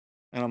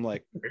 And I'm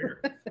like,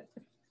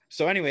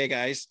 so anyway,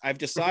 guys, I've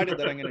decided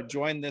that I'm going to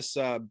join this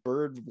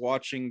bird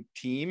watching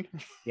team.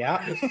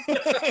 Yeah.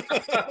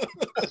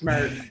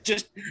 Smart.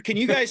 Just, can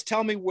you guys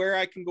tell me where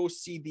I can go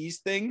see these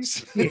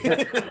things?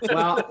 Yeah.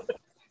 Well,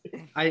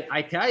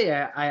 I tell you,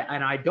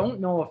 I don't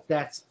know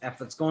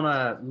if it's going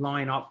to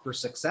line up for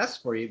success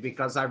for you,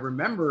 because I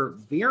remember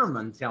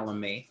Veerman telling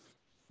me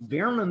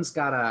Veerman's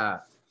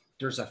got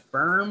there's a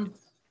farm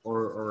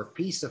or a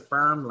piece of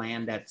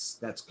farmland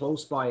that's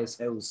close by his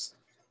house,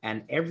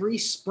 and every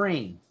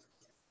spring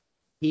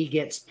he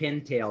gets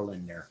pintail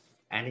in there,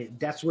 and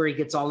that's where he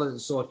gets all of it.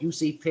 So if you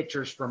see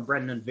pictures from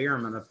Brendan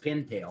Veerman of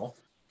pintail,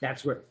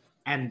 that's where.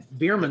 And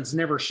Veerman's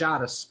never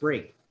shot a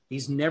sprig.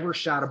 He's never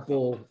shot a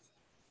bull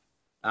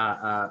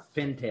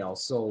pintail.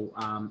 So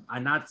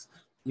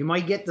you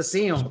might get to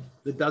see him.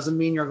 That doesn't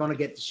mean you're going to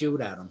get to shoot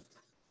at him.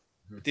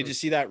 Did you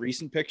see that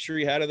recent picture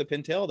he had of the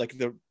pintail, like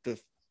the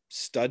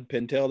stud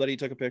pintail that he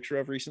took a picture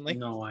of recently?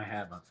 No, I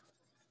haven't.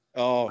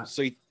 Oh,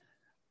 so he,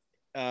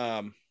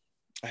 I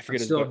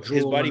forget his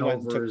buddy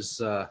went over and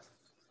took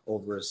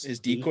over his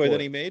decoy that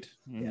he made.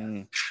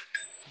 Yeah.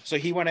 So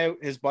he went out,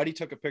 his buddy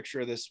took a picture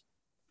of this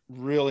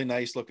really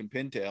nice looking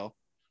pintail.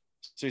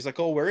 So he's like,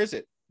 oh, where is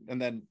it? And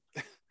then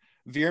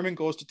Veerman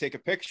goes to take a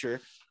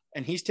picture,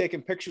 and he's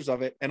taking pictures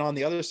of it. And on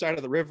the other side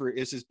of the river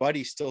is his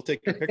buddy still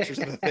taking pictures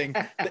of the thing.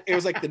 It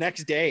was like the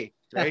next day,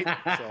 right?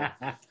 So,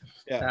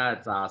 yeah.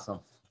 That's awesome.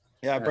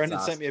 Yeah, Brendan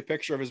sent me a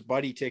picture of his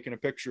buddy taking a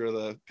picture of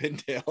the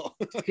pintail.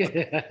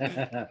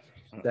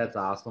 That's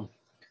awesome.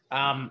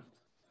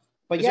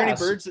 But is there any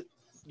birds that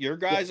your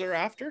guys are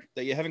after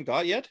that you haven't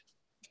got yet?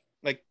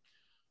 Like,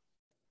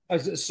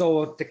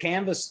 so the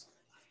canvas.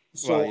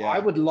 So well, yeah. I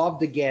would love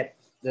to get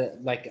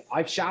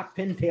I've shot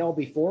pintail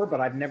before, but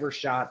I've never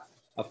shot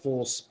a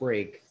full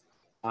sprig.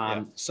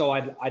 So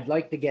I'd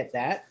like to get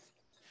that.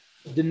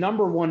 The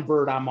number one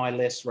bird on my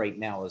list right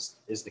now is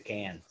the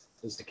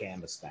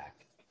canvasback.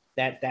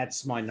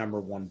 That's my number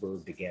one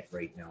bird to get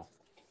right now.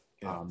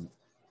 Yeah.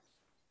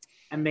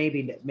 And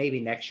maybe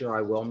next year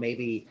I will.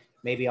 Maybe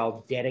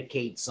I'll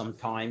dedicate some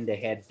time to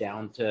head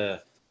down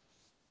to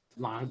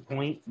Long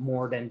Point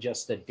more than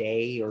just a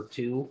day or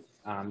two.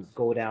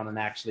 Go down and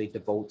actually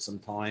devote some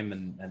time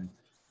and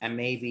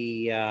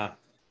maybe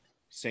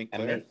St.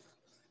 Clair.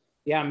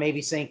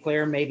 Maybe St.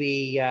 Clair,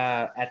 maybe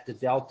at the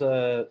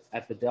Delta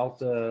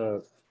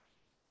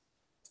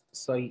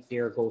site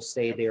there, go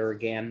stay there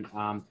again.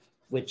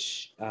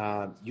 Which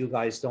you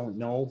guys don't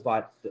know,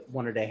 but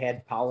one of the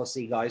head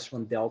policy guys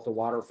from Delta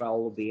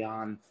Waterfowl will be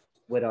on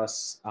with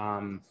us,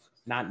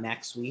 not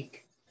next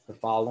week, the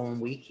following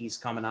week. He's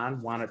coming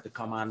on, wanted to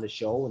come on the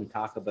show and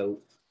talk about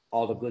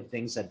all the good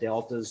things that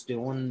Delta is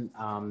doing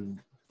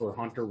for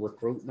hunter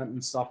recruitment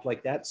and stuff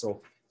like that.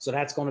 So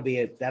that's going to be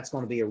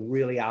a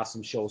really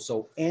awesome show.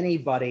 So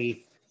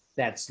anybody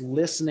that's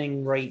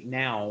listening right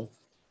now,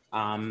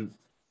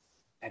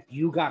 if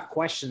you got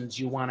questions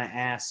you want to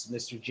ask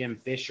Mr. Jim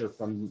Fisher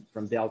from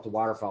Delta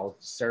Waterfowl,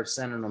 start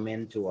sending them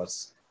in to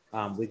us.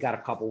 We got a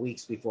couple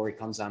weeks before he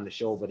comes on the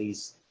show, but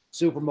he's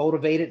super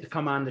motivated to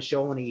come on the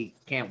show, and he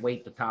can't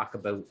wait to talk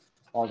about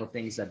all the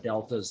things that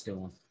Delta is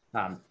doing.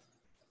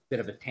 Bit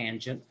of a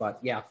tangent, but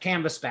yeah,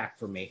 canvasback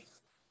for me.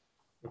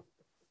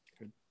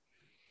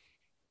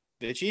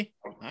 Bitchy?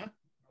 Huh?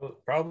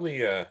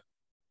 Probably, well,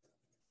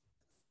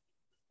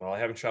 I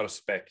haven't shot a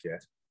spec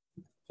yet,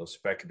 so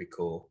spec could be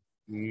cool.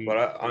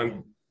 But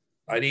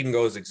I'd even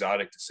go as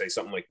exotic to say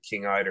something like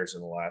king eiders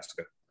in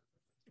Alaska.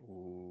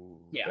 Ooh,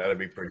 yeah, that'd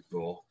be pretty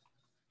cool.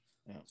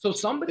 Yeah. So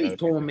somebody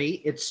told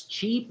me it's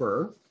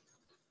cheaper.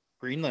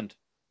 Greenland,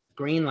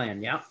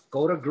 yeah.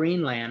 Go to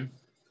Greenland,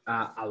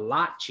 a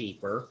lot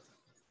cheaper,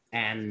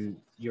 and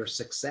your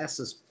success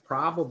is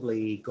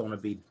probably going to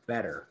be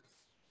better.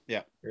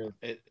 Yeah,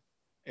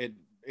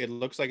 it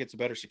looks like it's a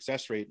better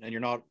success rate, and you're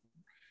not.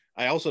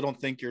 I also don't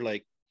think you're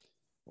like,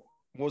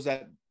 what was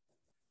that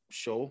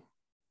show?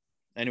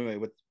 Anyway,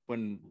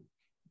 when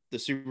the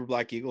Super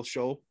Black Eagle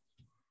show,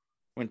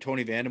 when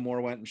Tony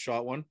Vandemore went and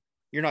shot one,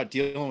 you're not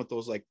dealing with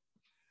those like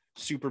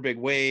super big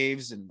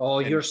waves and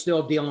you're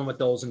still dealing with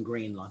those in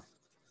Greenland.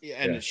 Yeah,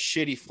 and a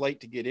shitty flight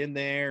to get in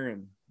there,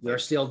 and you're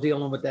still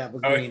dealing with that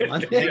with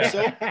Greenland.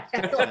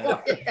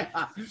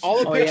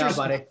 All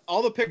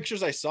the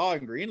pictures I saw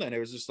in Greenland, it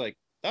was just like,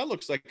 that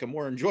looks like a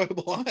more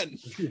enjoyable hunt.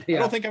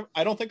 Yeah.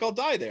 I don't think I'll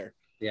die there.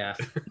 Yeah,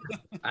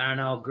 I don't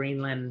know.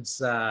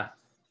 Greenland's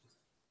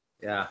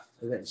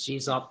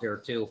she's up there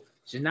too.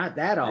 She's not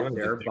that up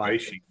there, but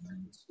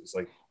it's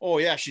like, oh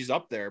yeah, she's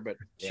up there, but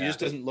she just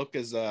doesn't look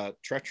as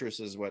treacherous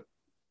as what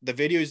the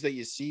videos that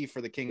you see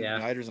for the king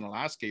eiders in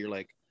Alaska. You're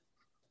like,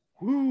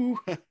 whoo,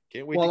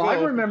 can't wait. Well, I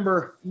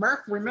remember,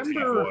 Mark.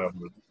 Remember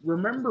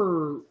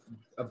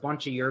a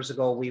bunch of years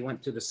ago, we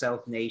went to the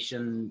South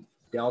Nation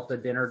Delta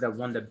dinner, the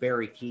one that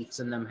Barry Keats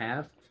and them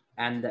have,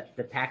 and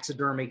the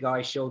taxidermy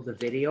guy showed the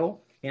video.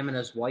 him and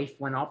his wife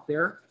went up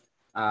there.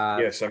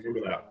 Yes, I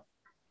remember that.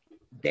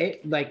 They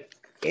like,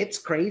 it's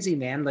crazy,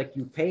 man. Like,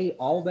 you pay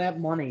all that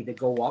money to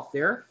go up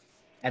there,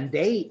 and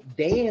they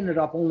ended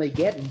up only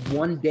getting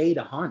 1 day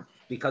to hunt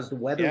because the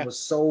weather was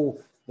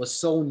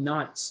so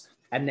nuts.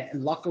 And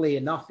luckily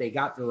enough, they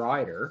got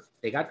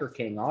their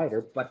king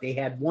eider, but they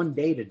had 1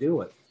 day to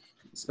do it.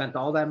 Spent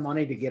all that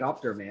money to get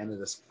up there, man. It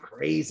is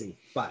crazy,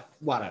 but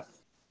what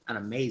an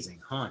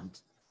amazing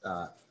hunt.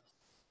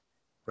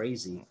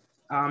 Crazy.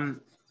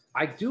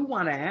 I do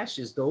want to ask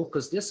you though,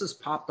 because this has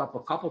popped up a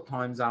couple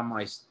times on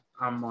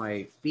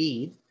my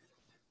feed.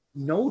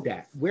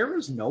 Nodak. Where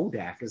is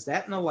Nodak? Is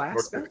that in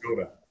Alaska?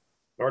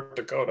 North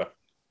Dakota.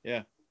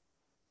 Yeah.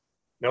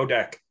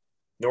 Nodak.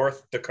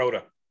 North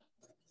Dakota.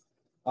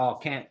 Oh,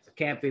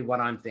 can't be what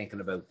I'm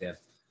thinking about then.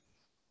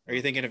 Are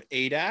you thinking of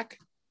Adak?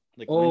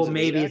 Like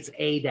maybe Adak? It's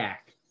Adak.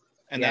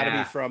 And that'll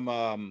be from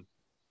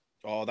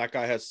that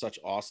guy has such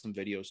awesome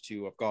videos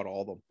too. I've got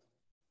all of them.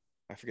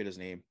 I forget his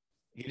name.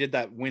 He did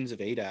that Winds of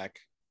Adak.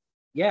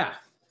 Yeah.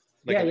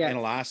 In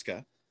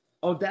Alaska.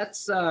 Oh,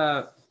 that's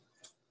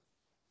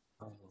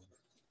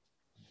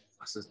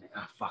what's his name?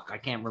 Oh, fuck, I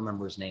can't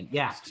remember his name.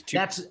 Yeah,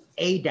 that's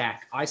Adak.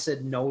 I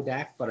said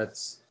Nodak, but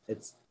it's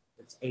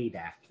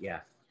Adak. Yeah,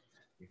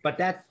 but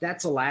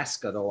that's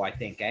Alaska though, I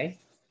think, eh?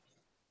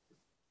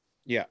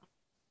 Yeah.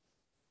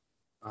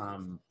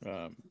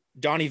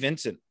 Donnie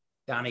Vincent.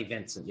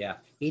 Yeah.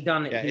 He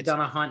done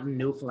a hunt in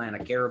Newfoundland,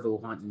 a caribou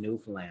hunt in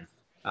Newfoundland.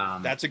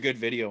 That's a good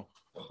video.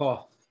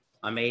 Oh,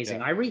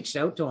 amazing. Yeah. I reached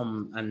out to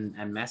him and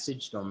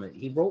messaged him.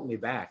 He wrote me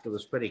back. It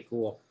was pretty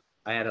cool.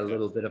 I had a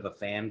little bit of a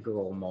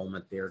fangirl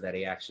moment there that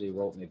he actually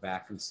wrote me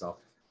back and stuff.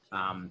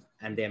 And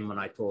then when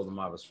I told him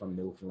I was from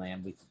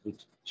Newfoundland, we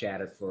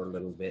chatted for a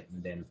little bit,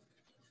 and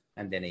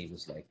then he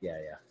was like, yeah.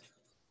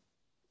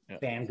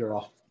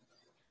 Fangirl.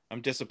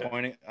 I'm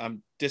disappointed.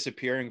 I'm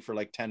disappearing for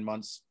like 10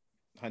 months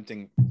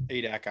hunting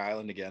Adak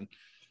Island again.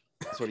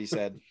 That's what he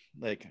said.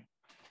 Like,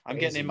 I'm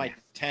getting in my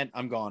tent.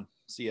 I'm gone.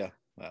 See ya.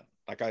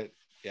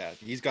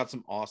 He's got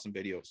some awesome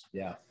videos.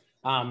 Yeah.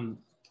 And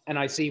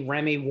I see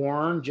Remy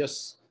Warren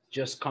just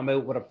come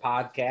out with a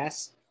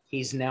podcast.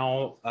 He's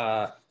now,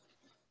 I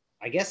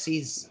guess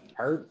he's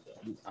part,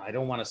 I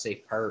don't want to say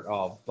part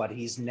of, but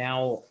he's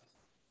now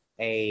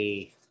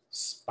a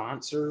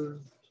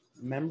sponsored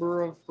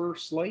member of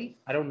First Light.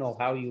 I don't know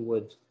how you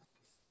would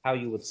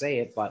say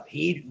it, but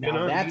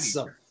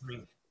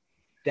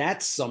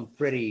that's some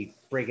pretty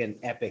friggin'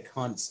 epic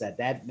hunts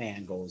that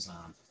man goes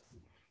on.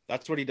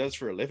 That's what he does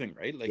for a living,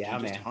 right? Like,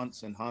 he just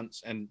hunts and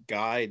hunts and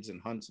guides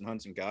and hunts and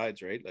hunts and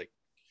guides, right? Like,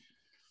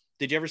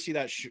 did you ever see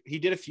that? He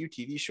did a few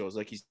TV shows.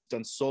 Like, he's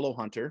done Solo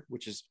Hunter,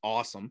 which is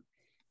awesome.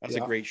 That's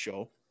a great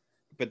show.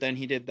 But then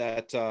he did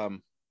that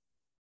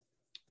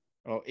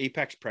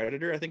Apex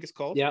Predator, I think it's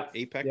called. Yeah.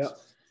 Apex. Yeah.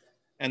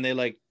 And they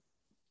like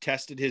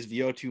tested his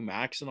VO2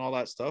 max and all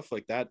that stuff.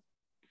 Like, that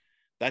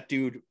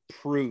dude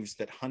proves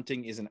that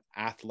hunting is an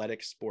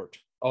athletic sport.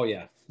 Oh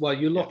yeah. Well,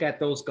 you look at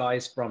those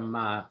guys from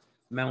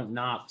Mountain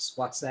Ops.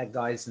 What's that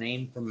guy's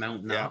name from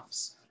Mountain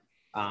Ops?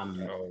 I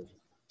know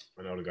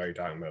the guy you're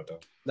talking about though.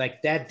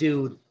 Like, that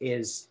dude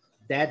is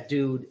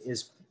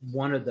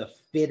one of the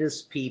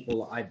fittest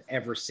people I've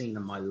ever seen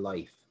in my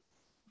life.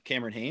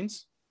 Cameron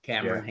Hayes.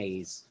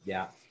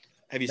 Yeah.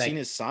 Have you seen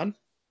his son?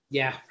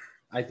 Yeah.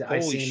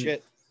 Holy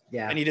shit.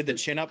 Yeah. And he did the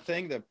chin up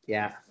thing.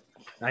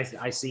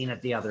 I seen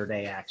it the other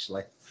day,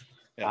 actually.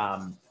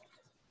 Yeah.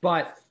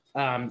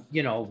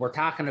 We're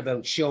talking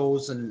about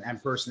shows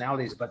and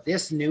personalities, but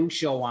this new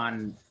show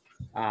on,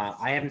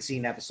 I haven't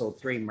seen episode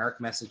 3. Mark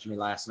messaged me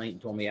last night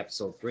and told me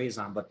episode 3 is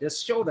on, but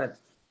this show that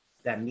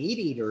Meat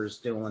Eater is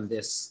doing,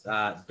 this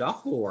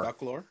Duck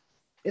Lore.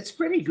 It's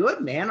pretty good,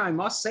 man. I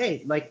must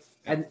say, like,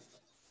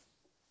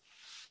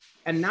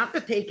 and not to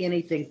take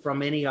anything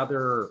from any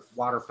other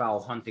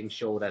waterfowl hunting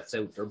show that's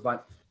out there,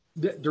 but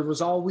there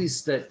was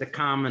always the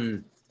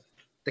common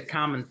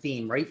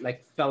theme, right?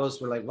 Like,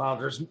 fellas were like, well,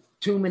 there's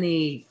too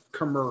many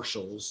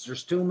commercials.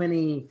 There's too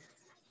many,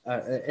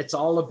 it's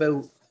all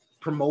about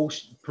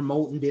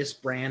promoting this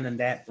brand and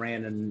that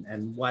brand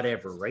and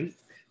whatever, right?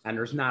 And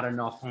there's not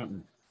enough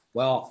hunting.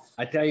 Well,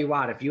 I tell you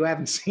what, if you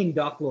haven't seen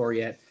Duck Lore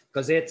yet,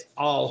 because it's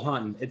all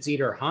hunting. It's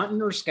either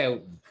hunting or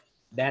scouting.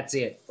 That's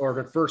it. Or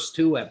the first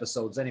 2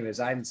 episodes. Anyways,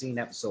 I haven't seen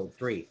episode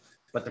 3.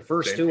 But the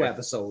first 2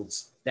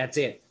 episodes, that's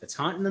it. It's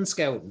hunting and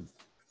scouting.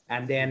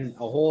 And then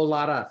a whole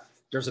lot of,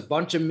 there's a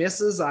bunch of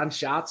misses on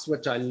shots,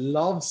 which I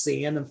love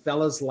seeing, and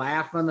fellas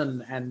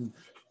laughing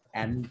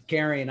and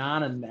carrying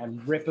on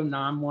and ripping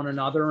on one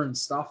another and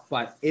stuff.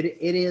 But it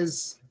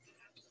is,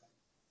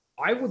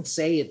 I would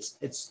say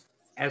it's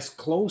as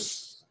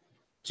close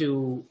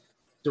to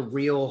the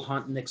real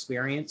hunting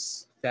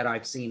experience that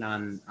I've seen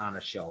on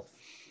a show.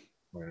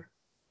 Yeah,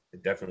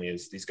 it definitely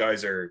is. These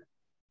guys are,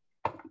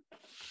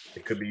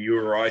 it could be you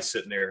or I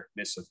sitting there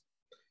missing.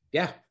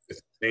 Yeah.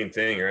 It's the same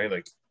thing, right?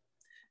 Like,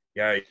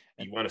 yeah,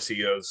 you want to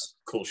see those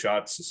cool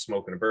shots of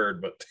smoking a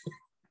bird, but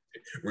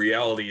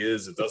reality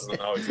is it doesn't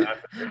always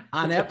happen.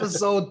 On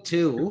episode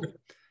 2,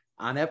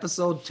 on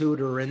episode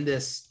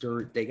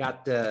 2, they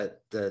got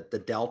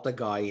the Delta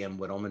guy in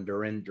with them, and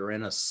they're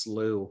in a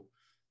slough.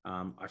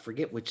 I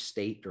forget which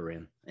state they're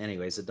in.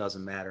 Anyways, it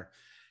doesn't matter.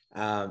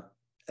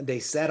 They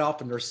set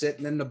up and they're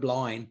sitting in the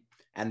blind,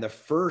 and the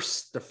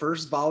first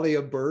volley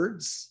of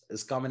birds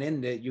is coming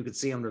in. You could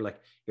see them. They're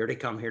like, here they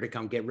come,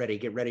 get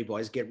ready,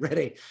 boys, get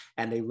ready.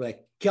 And they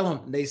like kill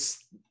them. They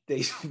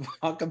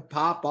fucking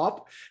pop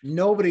up.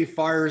 Nobody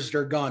fires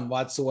their gun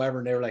whatsoever.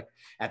 And they were like,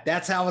 if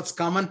that's how it's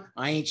coming,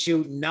 I ain't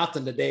shooting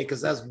nothing today,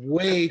 because that's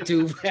way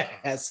too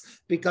fast.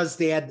 Because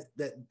they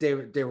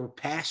were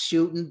past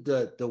shooting.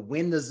 The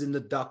wind is in the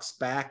duck's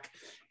back.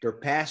 They're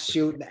past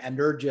shooting, and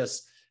they're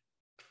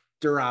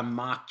on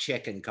mock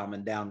chicken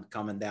coming down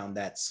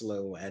that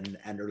slough, and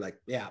they're like,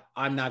 yeah,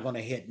 I'm not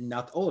gonna hit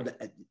nothing. Oh,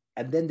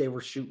 and then they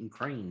were shooting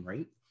crane,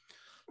 right?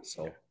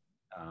 So,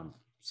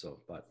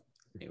 but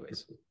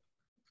anyways,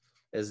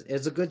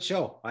 it's a good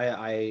show.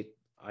 I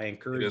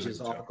encourage you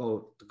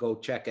all to go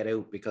check it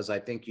out, because I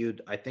think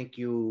you'd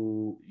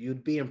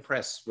be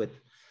impressed with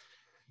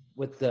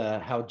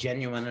how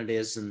genuine it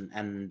is,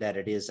 and that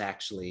it is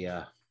actually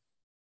a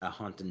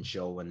hunting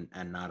show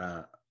and not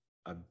a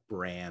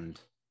brand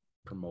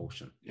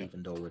promotion.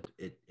 Even though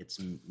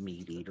it's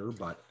Meat Eater,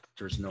 but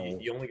there's no.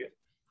 You only get,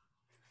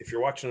 if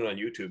you're watching it on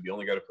YouTube, you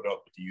only got to put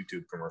up with the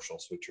YouTube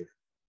commercials, which are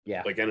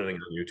like anything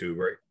on YouTube,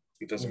 right?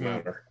 It doesn't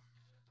matter,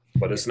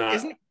 but it's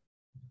not.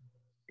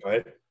 Go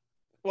ahead.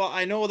 Well,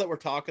 I know that we're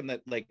talking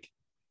that like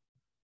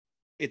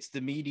it's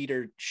the Meat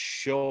Eater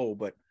show,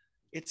 but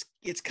it's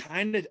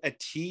kind of a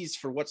tease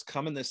for what's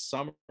coming this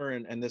summer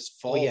and this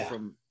fall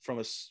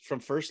from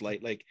First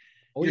Light. Like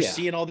you're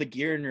seeing all the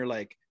gear and you're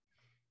like,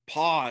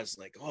 pause,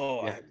 like,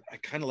 I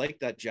kind of like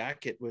that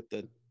jacket with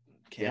the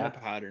camo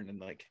pattern, and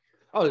like,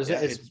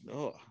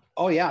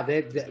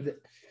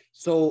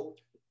 so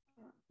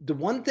the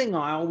one thing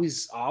I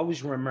always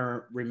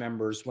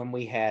remember is when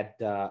we had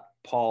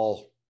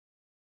Paul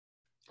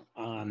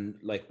on,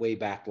 like, way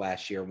back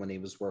last year when he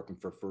was working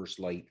for First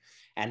Light,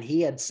 and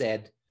he had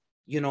said,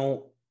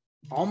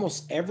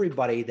 almost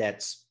everybody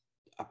that's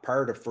a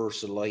part of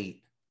First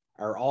Light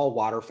are all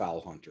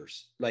waterfowl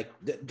hunters. Like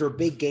they're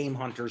big game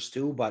hunters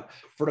too, but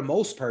for the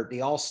most part,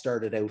 they all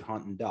started out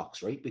hunting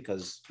ducks, right?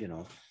 Because,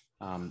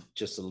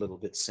 just a little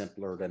bit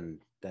simpler than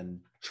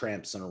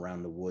tramping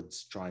around the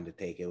woods trying to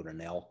take out an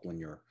elk when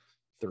you're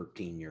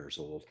 13 years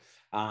old.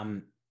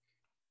 And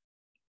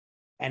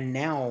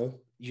now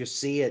you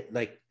see it,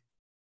 like,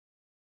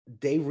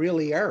 they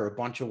really are a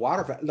bunch of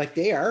waterfowl. Like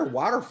they are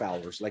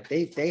waterfowlers. Like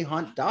they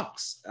hunt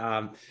ducks.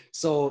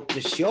 So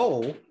the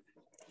show,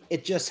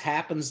 it just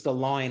happens to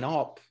line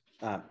up.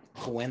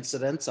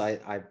 Coincidence?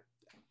 I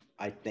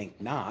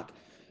think not.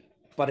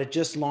 But it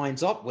just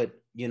lines up with,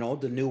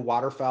 the new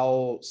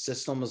waterfowl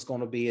system is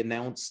going to be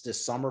announced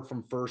this summer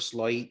from First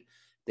Light.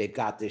 They've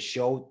got this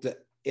show that,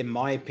 in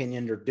my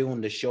opinion, they're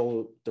doing the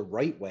show the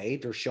right way.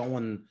 They're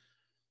showing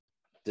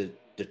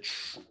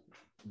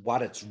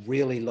what it's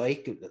really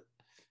like.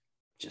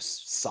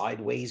 Just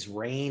sideways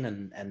rain,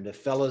 and the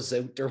fellas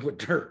out there with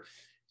their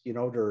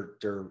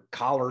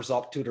collars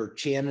up to their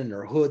chin and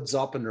their hoods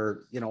up, and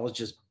they're, it's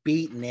just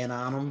beating in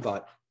on them,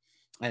 but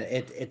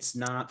it's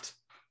not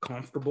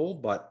comfortable,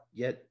 but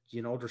yet,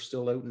 they're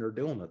still out and they're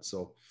doing it.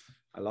 So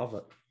I love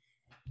it.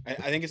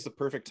 I think it's the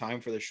perfect time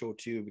for the show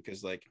too,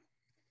 because like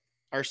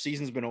our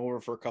season's been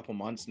over for a couple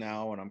months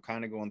now, and I'm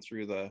kind of going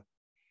through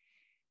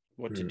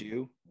what to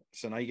do.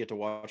 So now you get to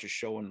watch a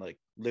show and like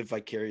live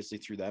vicariously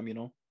through them,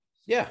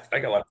 Yeah. I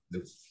got lots to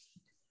do.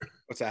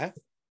 What's that?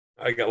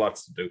 I got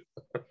lots to do.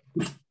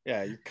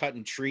 Yeah, you're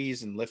cutting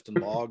trees and lifting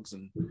logs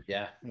and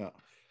yeah.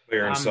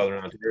 Here in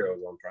Southern Ontario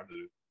is what I'm trying to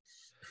do.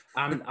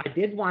 I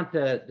did want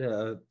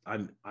to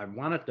I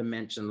wanted to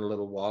mention a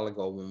little while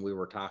ago when we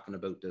were talking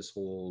about this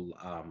whole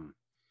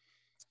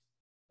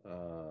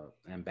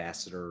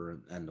ambassador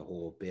and the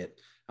whole bit.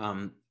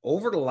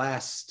 Over the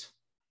last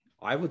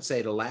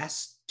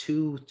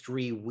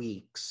 2-3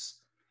 weeks,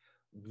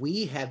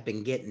 we have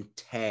been getting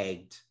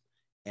tagged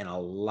in a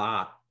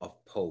lot of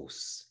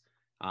posts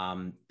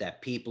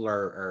that people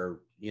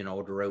are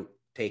they're out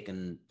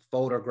taking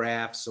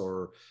photographs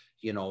or,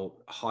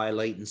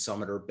 highlighting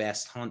some of their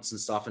best hunts and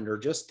stuff, and they're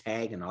just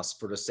tagging us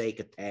for the sake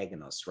of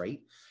tagging us,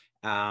 right?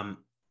 And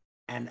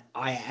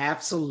I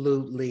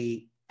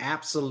absolutely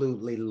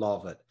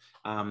love it.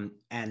 And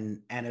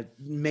it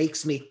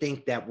makes me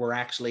think that we're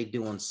actually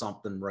doing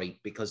something right,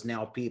 because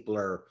now people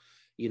are,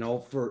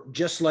 for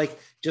just like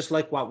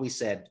what we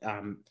said,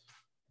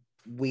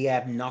 we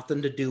have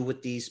nothing to do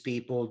with these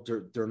people.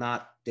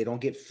 They don't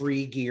get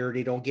free gear.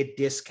 They don't get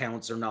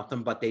discounts or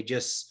nothing, but they're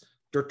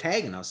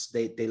tagging us.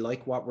 They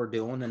like what we're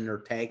doing, and they're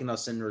tagging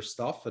us in their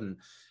stuff. And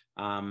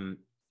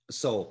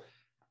so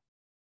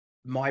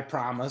my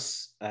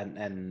promise,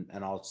 and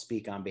I'll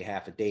speak on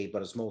behalf of Dave,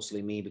 but it's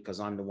mostly me because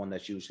I'm the one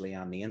that's usually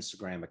on the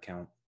Instagram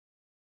account.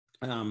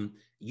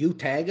 You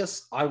tag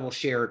us, I will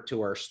share it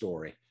to our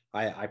story.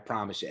 I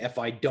promise you. If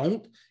I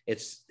don't,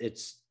 it's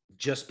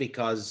just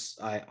because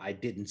I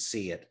didn't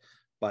see it.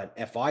 But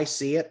if I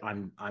see it,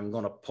 I'm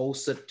going to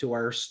post it to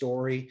our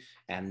story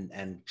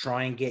and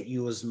try and get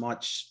you as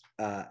much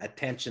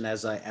attention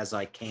as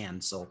I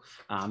can. So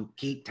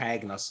keep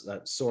tagging us.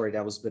 Sorry,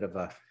 that was a bit of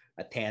a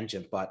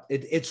tangent, but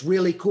it's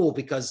really cool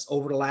because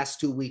over the last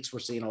 2 weeks, we're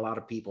seeing a lot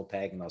of people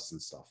tagging us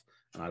and stuff.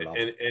 And I love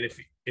it. And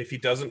if he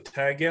doesn't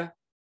tag you,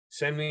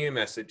 send me a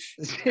message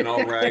and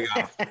I'll rag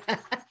on him.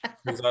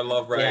 Because I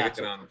love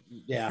ragging on him.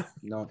 Yeah,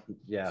 no,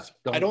 yeah.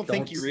 I don't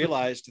think you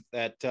realized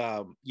that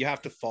you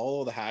have to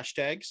follow the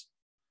hashtags.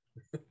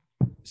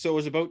 So it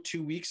was about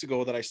 2 weeks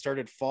ago that I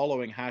started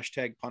following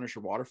hashtag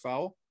Punisher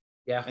Waterfowl.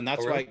 Yeah. And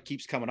that's why it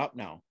keeps coming up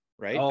now,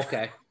 right? Oh,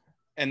 okay.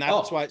 And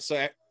that's why,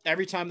 so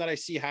every time that I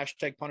see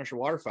hashtag Punisher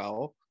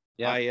Waterfowl,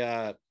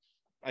 I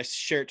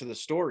share it to the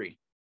story.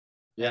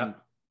 Yeah. And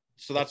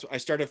so that's, I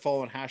started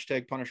following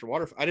hashtag Punisher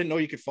Waterfowl. I didn't know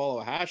you could follow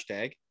a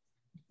hashtag.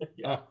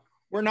 Yeah.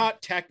 We're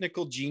not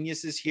technical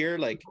geniuses here.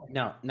 Like,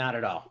 no, not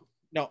at all.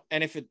 No.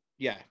 And if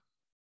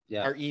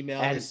our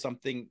email is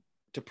something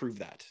to prove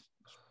that.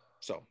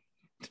 So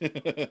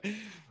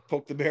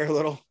poke the bear a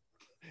little.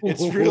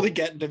 It's really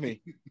getting to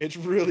me. It's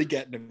really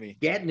getting to me.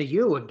 Getting to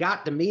you. It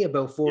got to me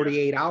about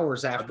 48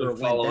 hours after it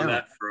went down.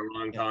 That for a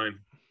long time.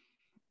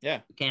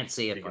 Yeah. Can't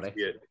see it, buddy.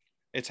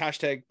 It's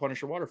hashtag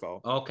Punisher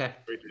Waterfowl. Okay.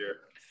 Right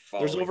there.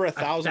 There's over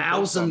 1,000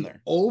 posts on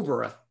there.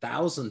 Over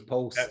 1,000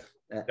 posts.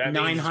 That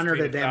 900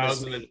 of them.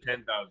 1,000 and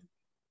 10,000.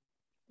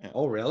 Yeah.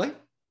 Oh, really?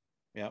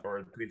 Yeah.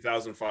 Or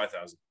 3,000,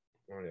 5,000.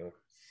 Oh,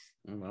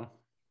 oh, well.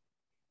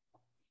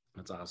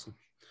 That's awesome.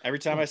 Every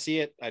time I see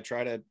it, I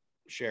try to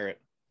share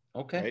it.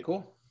 Okay, right?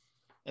 cool.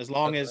 As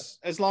long as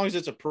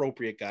it's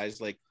appropriate,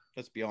 guys. Like,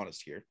 let's be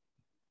honest here.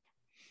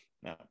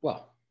 No.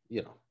 Well,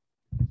 you know,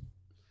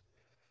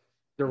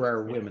 there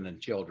are women and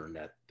children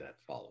that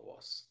follow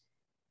us.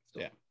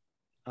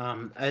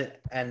 So,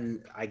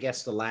 and I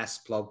guess the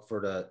last plug for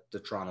the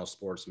Toronto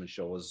Sportsman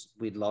Show is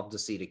we'd love to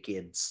see the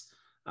kids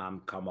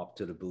come up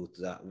to the booth.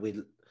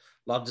 We'd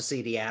love to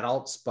see the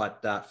adults,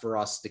 but for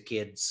us, the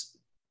kids,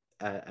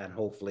 and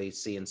hopefully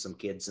seeing some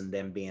kids and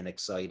them being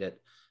excited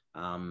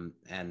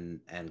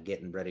and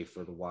getting ready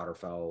for the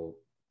waterfowl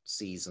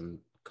season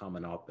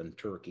coming up and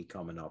turkey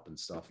coming up and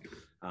stuff.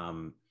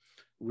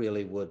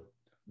 Really would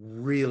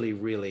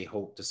really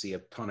hope to see a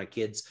ton of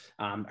kids.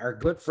 Our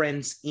good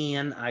friends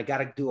Ian, I got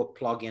to do a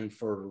plug in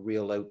for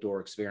Real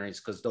Outdoor Experience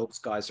because those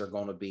guys are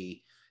going to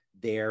be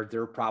there.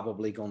 They're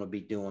probably going to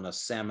be doing a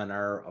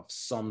seminar of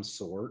some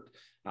sort.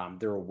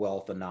 They're a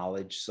wealth of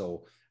knowledge,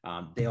 so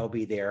they'll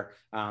be there.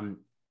 And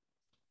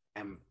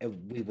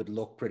we would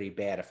look pretty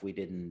bad if we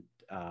didn't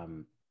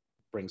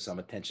bring some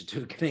attention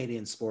to the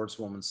Canadian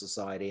Sportswomen's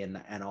Society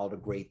and all the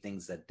great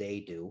things that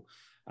they do.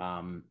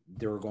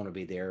 They're going to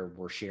be there.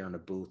 We're sharing a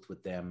booth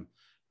with them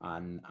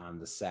on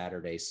the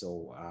Saturday.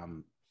 So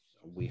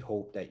we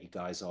hope that you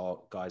guys,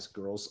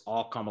 girls,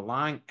 all come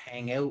along,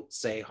 hang out,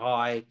 say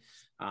hi,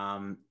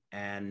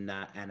 and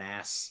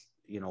ask,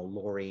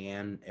 Lori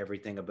Ann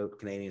everything about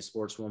Canadian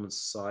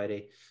Sportswomen's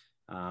Society.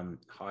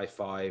 High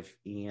five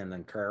Ian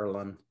and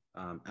Carolyn.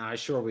 I'm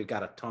sure we've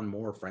got a ton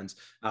more friends.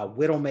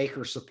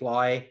 Widowmaker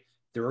Supply,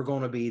 they're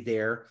going to be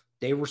there.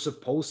 They were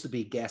supposed to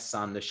be guests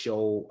on the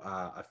show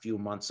a few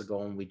months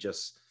ago, and we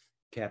just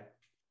kept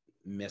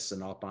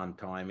messing up on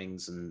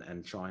timings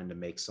and trying to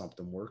make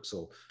something work.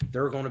 So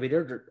they're going to be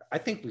there. I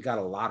think we got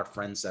a lot of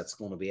friends that's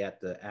going to be at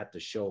the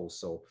show.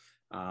 So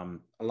a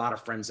lot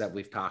of friends that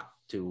we've talked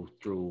to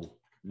through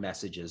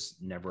messages,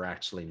 never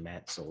actually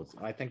met. So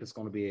I think it's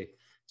going to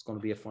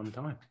be a fun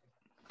time.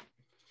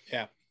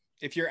 Yeah.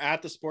 If you're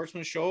at the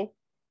Sportsman Show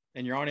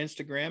and you're on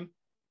Instagram,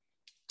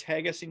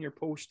 tag us in your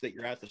post that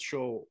you're at the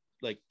show.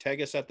 Like,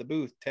 tag us at the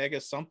booth, tag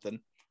us something.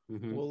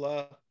 Mm-hmm.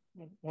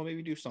 We'll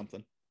maybe do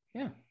something.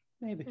 Yeah,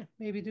 maybe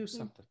do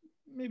something.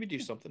 Maybe do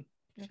something.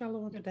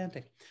 Yeah.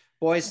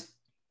 Boys,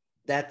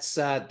 that's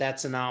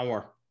an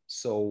hour.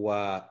 So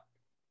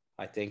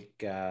I think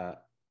the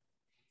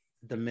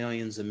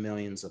millions and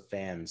millions of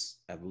fans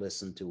have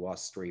listened to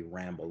us three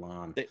ramble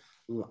on.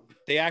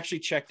 They actually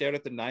checked out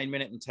at the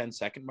 9-minute and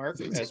 10-second mark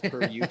as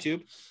per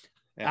YouTube.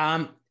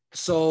 Yeah.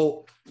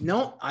 So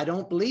no, I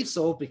don't believe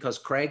so because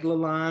Craig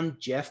Lalonde,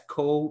 Jeff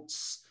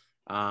Coates,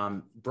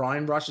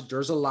 Brian Rush,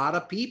 there's a lot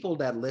of people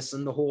that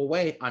listen the whole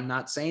way. I'm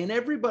not saying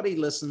everybody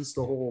listens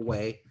the whole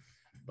way,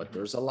 but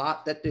there's a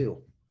lot that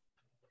do.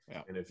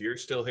 Yeah. And if you're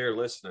still here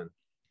listening,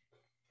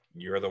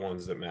 you're the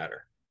ones that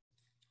matter.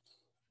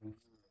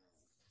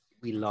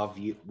 We love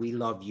you. We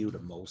love you the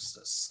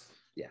mostest.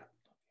 Yeah.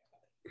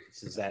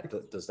 Does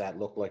that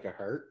look like a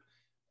heart?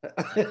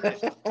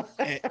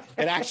 It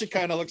actually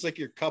kind of looks like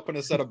you're cupping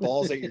a set of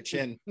balls at your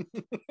chin.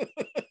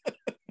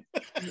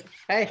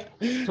 Hey,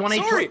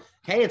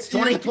 it's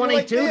 2022.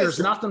 Like there's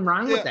nothing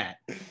wrong with that.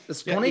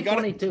 It's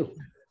 2022.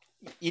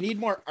 You need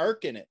more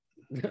arc in it,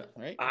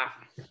 right?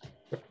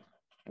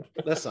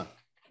 Listen.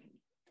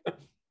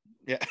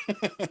 Yeah.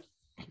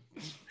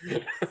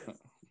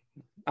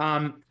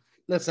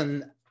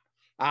 Listen.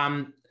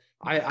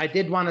 I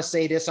did want to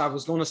say this. I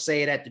was going to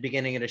say it at the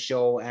beginning of the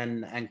show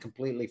and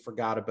completely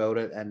forgot about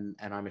it. And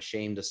I'm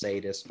ashamed to say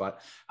this, but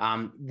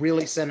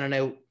really sending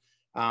out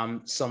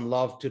some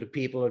love to the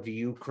people of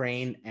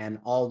Ukraine and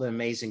all the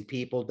amazing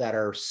people that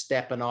are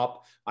stepping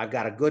up. I've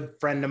got a good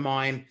friend of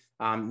mine,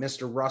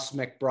 Mr. Russ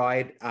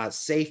McBride.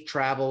 Safe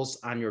travels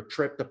on your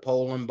trip to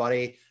Poland,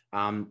 buddy.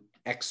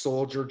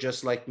 Ex-soldier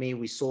just like me.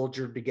 We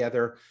soldiered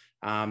together.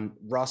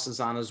 Russ is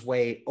on his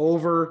way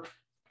over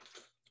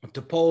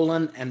to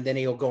Poland, and then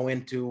he'll go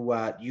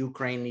into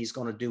Ukraine. He's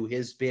going to do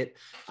his bit.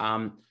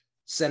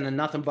 Sending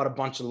nothing but a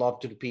bunch of love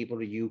to the people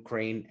of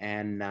Ukraine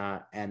and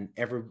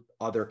every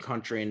other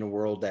country in the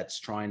world that's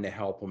trying to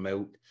help them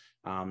out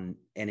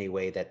any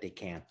way that they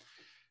can.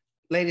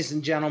 Ladies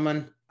and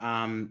gentlemen,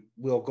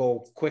 we'll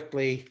go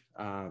quickly,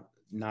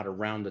 not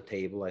around the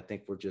table. I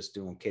think we're just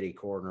doing kitty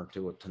corner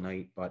to it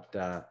tonight,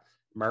 but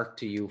Mark,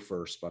 to you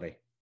first, buddy.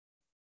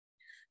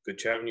 Good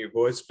chatting to you,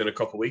 boys. It's been a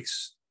couple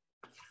weeks.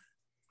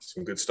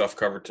 Some good stuff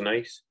covered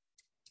tonight.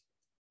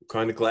 I'm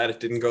kind of glad it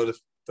didn't go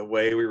the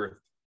way we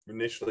were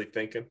initially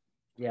thinking.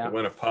 Yeah, we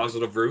went a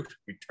positive route.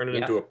 We turned it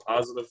into a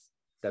positive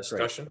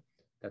discussion. Right.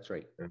 That's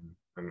right.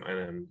 And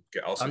I'm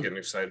also getting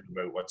excited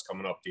about what's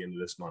coming up at the end of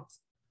this month.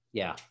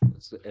 Yeah,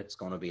 it's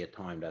going to be a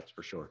time, that's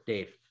for sure.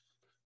 Dave.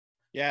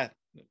 Yeah,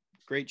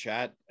 great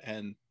chat.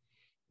 And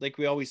like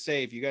we always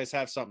say, if you guys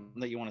have something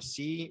that you want to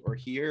see or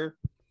hear,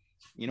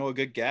 you know, a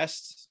good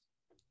guest,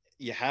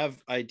 you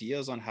have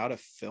ideas on how to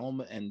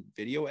film and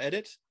video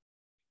edit,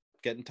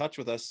 get in touch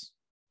with us.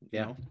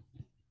 Yeah. You know?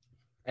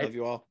 Love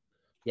you all.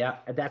 Yeah,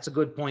 that's a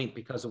good point,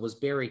 because it was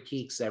Barry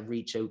Keeks that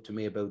reached out to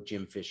me about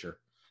Jim Fisher.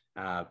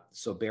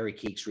 So Barry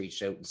Keeks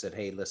reached out and said,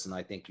 hey, listen,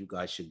 I think you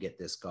guys should get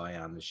this guy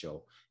on the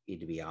show.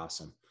 He'd be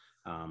awesome.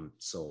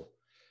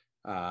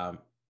 That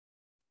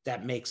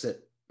makes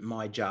it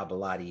my job a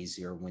lot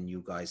easier when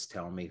you guys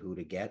tell me who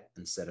to get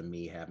instead of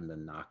me having to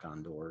knock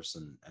on doors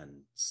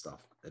and stuff.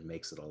 It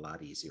makes it a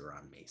lot easier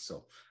on me.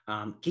 So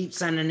keep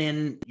sending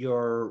in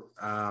your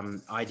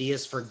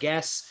ideas for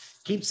guests.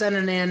 Keep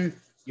sending in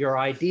your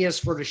ideas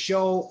for the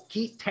show.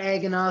 Keep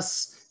tagging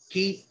us.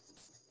 Keep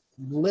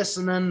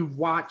listening,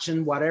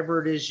 watching,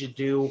 whatever it is you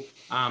do.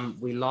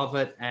 We love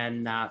it.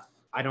 And I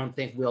don't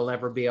think we'll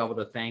ever be able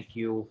to thank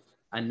you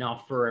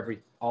enough for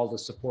all the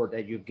support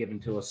that you've given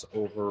to us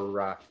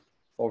over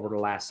the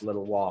last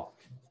little while.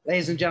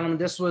 Ladies and gentlemen,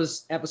 this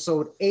was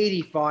episode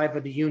 85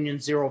 of the Union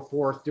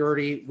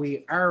 0430.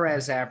 We are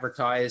as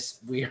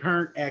advertised. We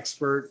aren't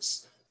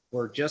experts.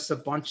 We're just a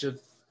bunch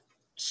of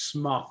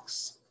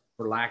schmucks,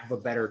 for lack of a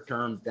better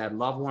term, that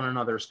love one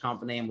another's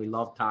company, and we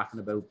love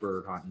talking about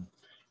bird hunting,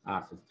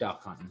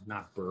 duck hunting,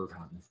 not bird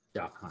hunting,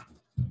 duck hunting.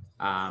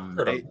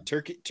 Hey,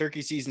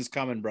 turkey season's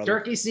coming, brother.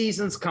 Turkey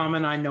season's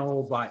coming, I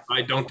know, but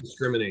I don't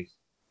discriminate.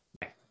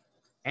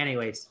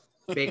 Anyways,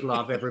 big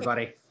love,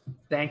 everybody.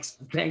 Thanks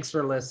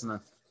for listening.